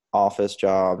count office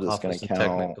jobs. It's going to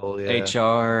count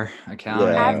HR, accounting.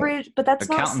 Average, but that's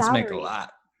accountants not salary. make a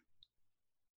lot.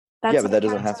 That's but that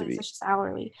doesn't have to be. It's just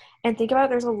hourly. And think about it,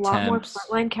 there's a lot more Temps.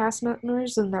 frontline cast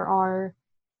members than there are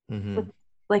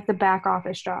like the back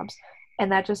office jobs.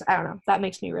 And that just, I don't know, that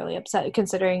makes me really upset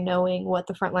considering knowing what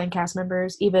the frontline cast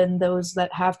members, even those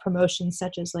that have promotions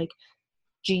such as like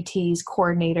GTs,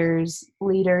 coordinators,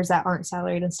 leaders that aren't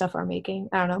salaried and stuff are making.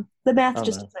 I don't know. The math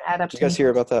just doesn't add up. Did you guys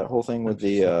hear about that whole thing with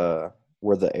the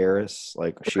where the heiress,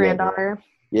 like the granddaughter?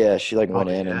 She like went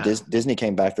in and Disney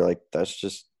came back. They're like, that's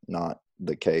just not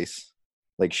the case.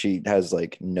 Like she has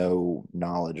like no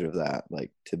knowledge of that.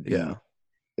 Like to be,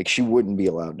 like she wouldn't be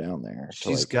allowed down there.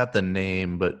 She's got the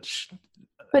name, but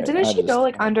didn't she go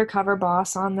like undercover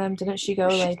boss on them? Didn't she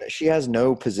go she has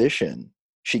no position.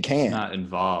 She can't. She's not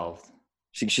involved.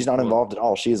 She's not involved at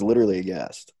all. She is literally a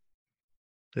guest.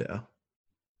 Yeah,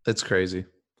 it's crazy.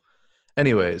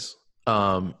 Anyways,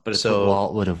 but it's what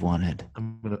Walt would have wanted.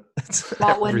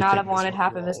 Walt would not have wanted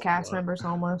half of his cast members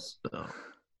homeless. No.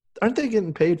 Aren't they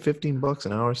getting paid $15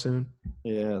 an hour soon?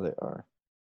 Yeah, they are.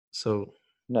 So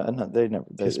no, they never.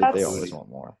 They always want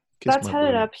more. That's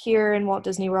headed up here in Walt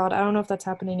Disney World. I don't know if that's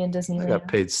happening in Disneyland. I got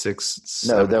paid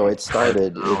 $6. No, it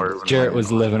started. Jarrett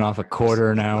was living off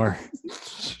 $0.25 an hour.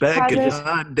 Back in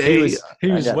the day,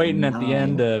 he was waiting at the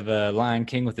end of Lion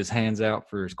King with his hands out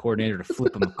for his coordinator to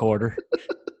flip him a quarter.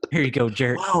 Here you go,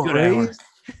 Jarrett. Wow, good hour.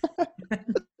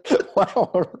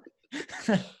 Wow.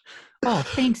 Oh,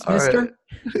 thanks, mister. Right.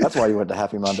 That's why you went to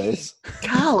Happy Mondays.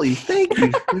 Golly, thank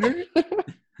you.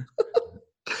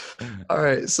 All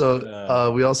right,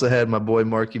 so we also had my boy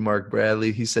Mark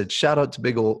Bradley. He said, "Shout out to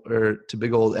Big Old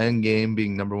Endgame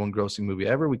being #1 grossing movie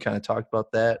ever." We kind of talked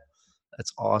about that.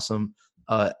 That's awesome.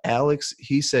 Alex,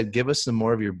 he said, "Give us some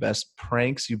more of your best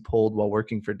pranks you pulled while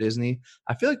working for Disney."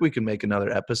 I feel like we could make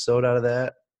another episode out of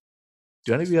that.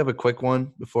 Do any of you have a quick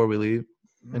one before we leave?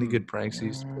 Any good pranks you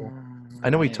used to pull? I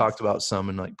know we talked about some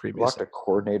in like previous. Locked a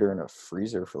coordinator in a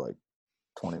freezer for like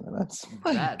 20 minutes.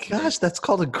 Oh my gosh, that's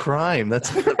called a crime.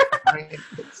 That's not a prank.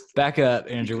 Back up,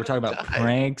 Andrew. We're talking about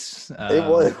pranks. It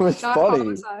was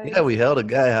funny. Yeah, we held a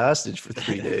guy hostage for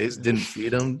 3 days. Didn't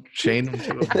feed him. Chained him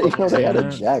to a they had a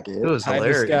jacket. It was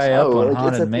hilarious. This guy up on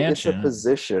Haunted Mansion. It's a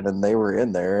position, and they were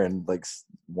in there, and like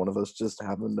one of us just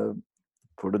happened to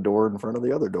put a door in front of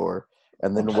the other door,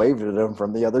 and then waved at him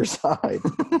from the other side.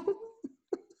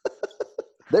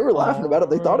 They were laughing about it.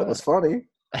 They thought it was funny.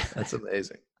 That's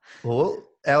amazing. Well,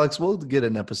 Alex, we'll get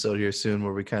an episode here soon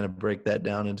where we kind of break that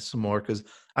down into some more because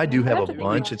I do have a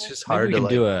bunch. It's just hard to like,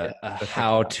 do a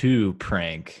how-to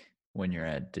prank when you're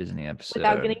at Disney episode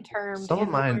without getting termed. Some of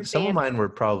mine were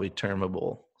probably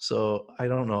termable, so I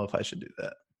don't know if I should do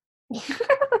that.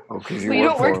 You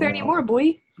don't work there anymore,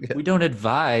 boy. Yeah. We don't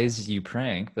advise you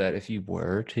prank, but if you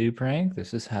were to prank,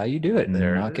 this is how you do it and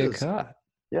not get caught.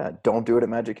 Yeah, don't do it at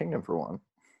Magic Kingdom for one.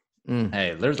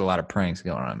 Hey, there's a lot of pranks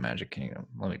going on in Magic Kingdom.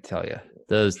 Let me tell you,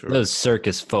 those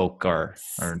circus folk are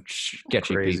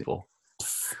sketchy people.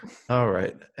 All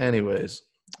right. Anyways,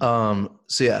 so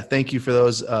yeah, thank you for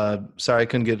those. Sorry I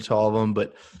couldn't get to all of them,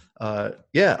 but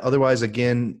otherwise,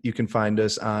 again, you can find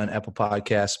us on Apple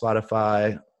Podcasts,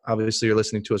 Spotify. Obviously, you're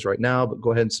listening to us right now, but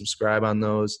go ahead and subscribe on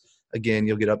those. Again,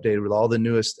 you'll get updated with all the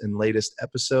newest and latest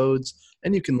episodes,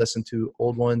 and you can listen to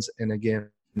old ones. And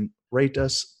again, rate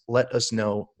us. Let us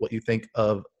know what you think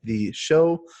of the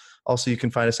show. Also, you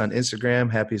can find us on Instagram,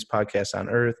 Happiest Podcast on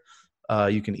Earth.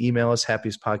 You can email us,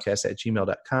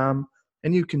 happiestpodcast@gmail.com.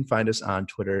 And you can find us on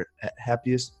Twitter at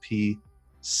happiestpc.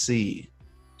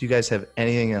 Do you guys have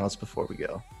anything else before we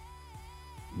go?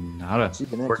 Nada. See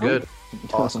you next We're good.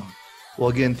 week. Awesome. Well,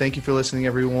 again, thank you for listening,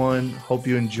 everyone. Hope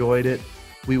you enjoyed it.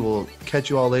 We will catch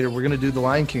you all later. We're going to do the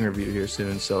Lion King review here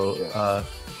soon, so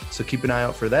so keep an eye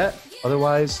out for that.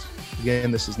 Otherwise,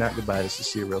 again, this is not goodbye. This is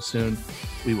see you real soon.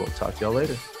 We will talk to y'all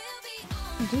later.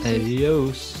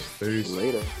 Adios. Peace.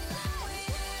 Later.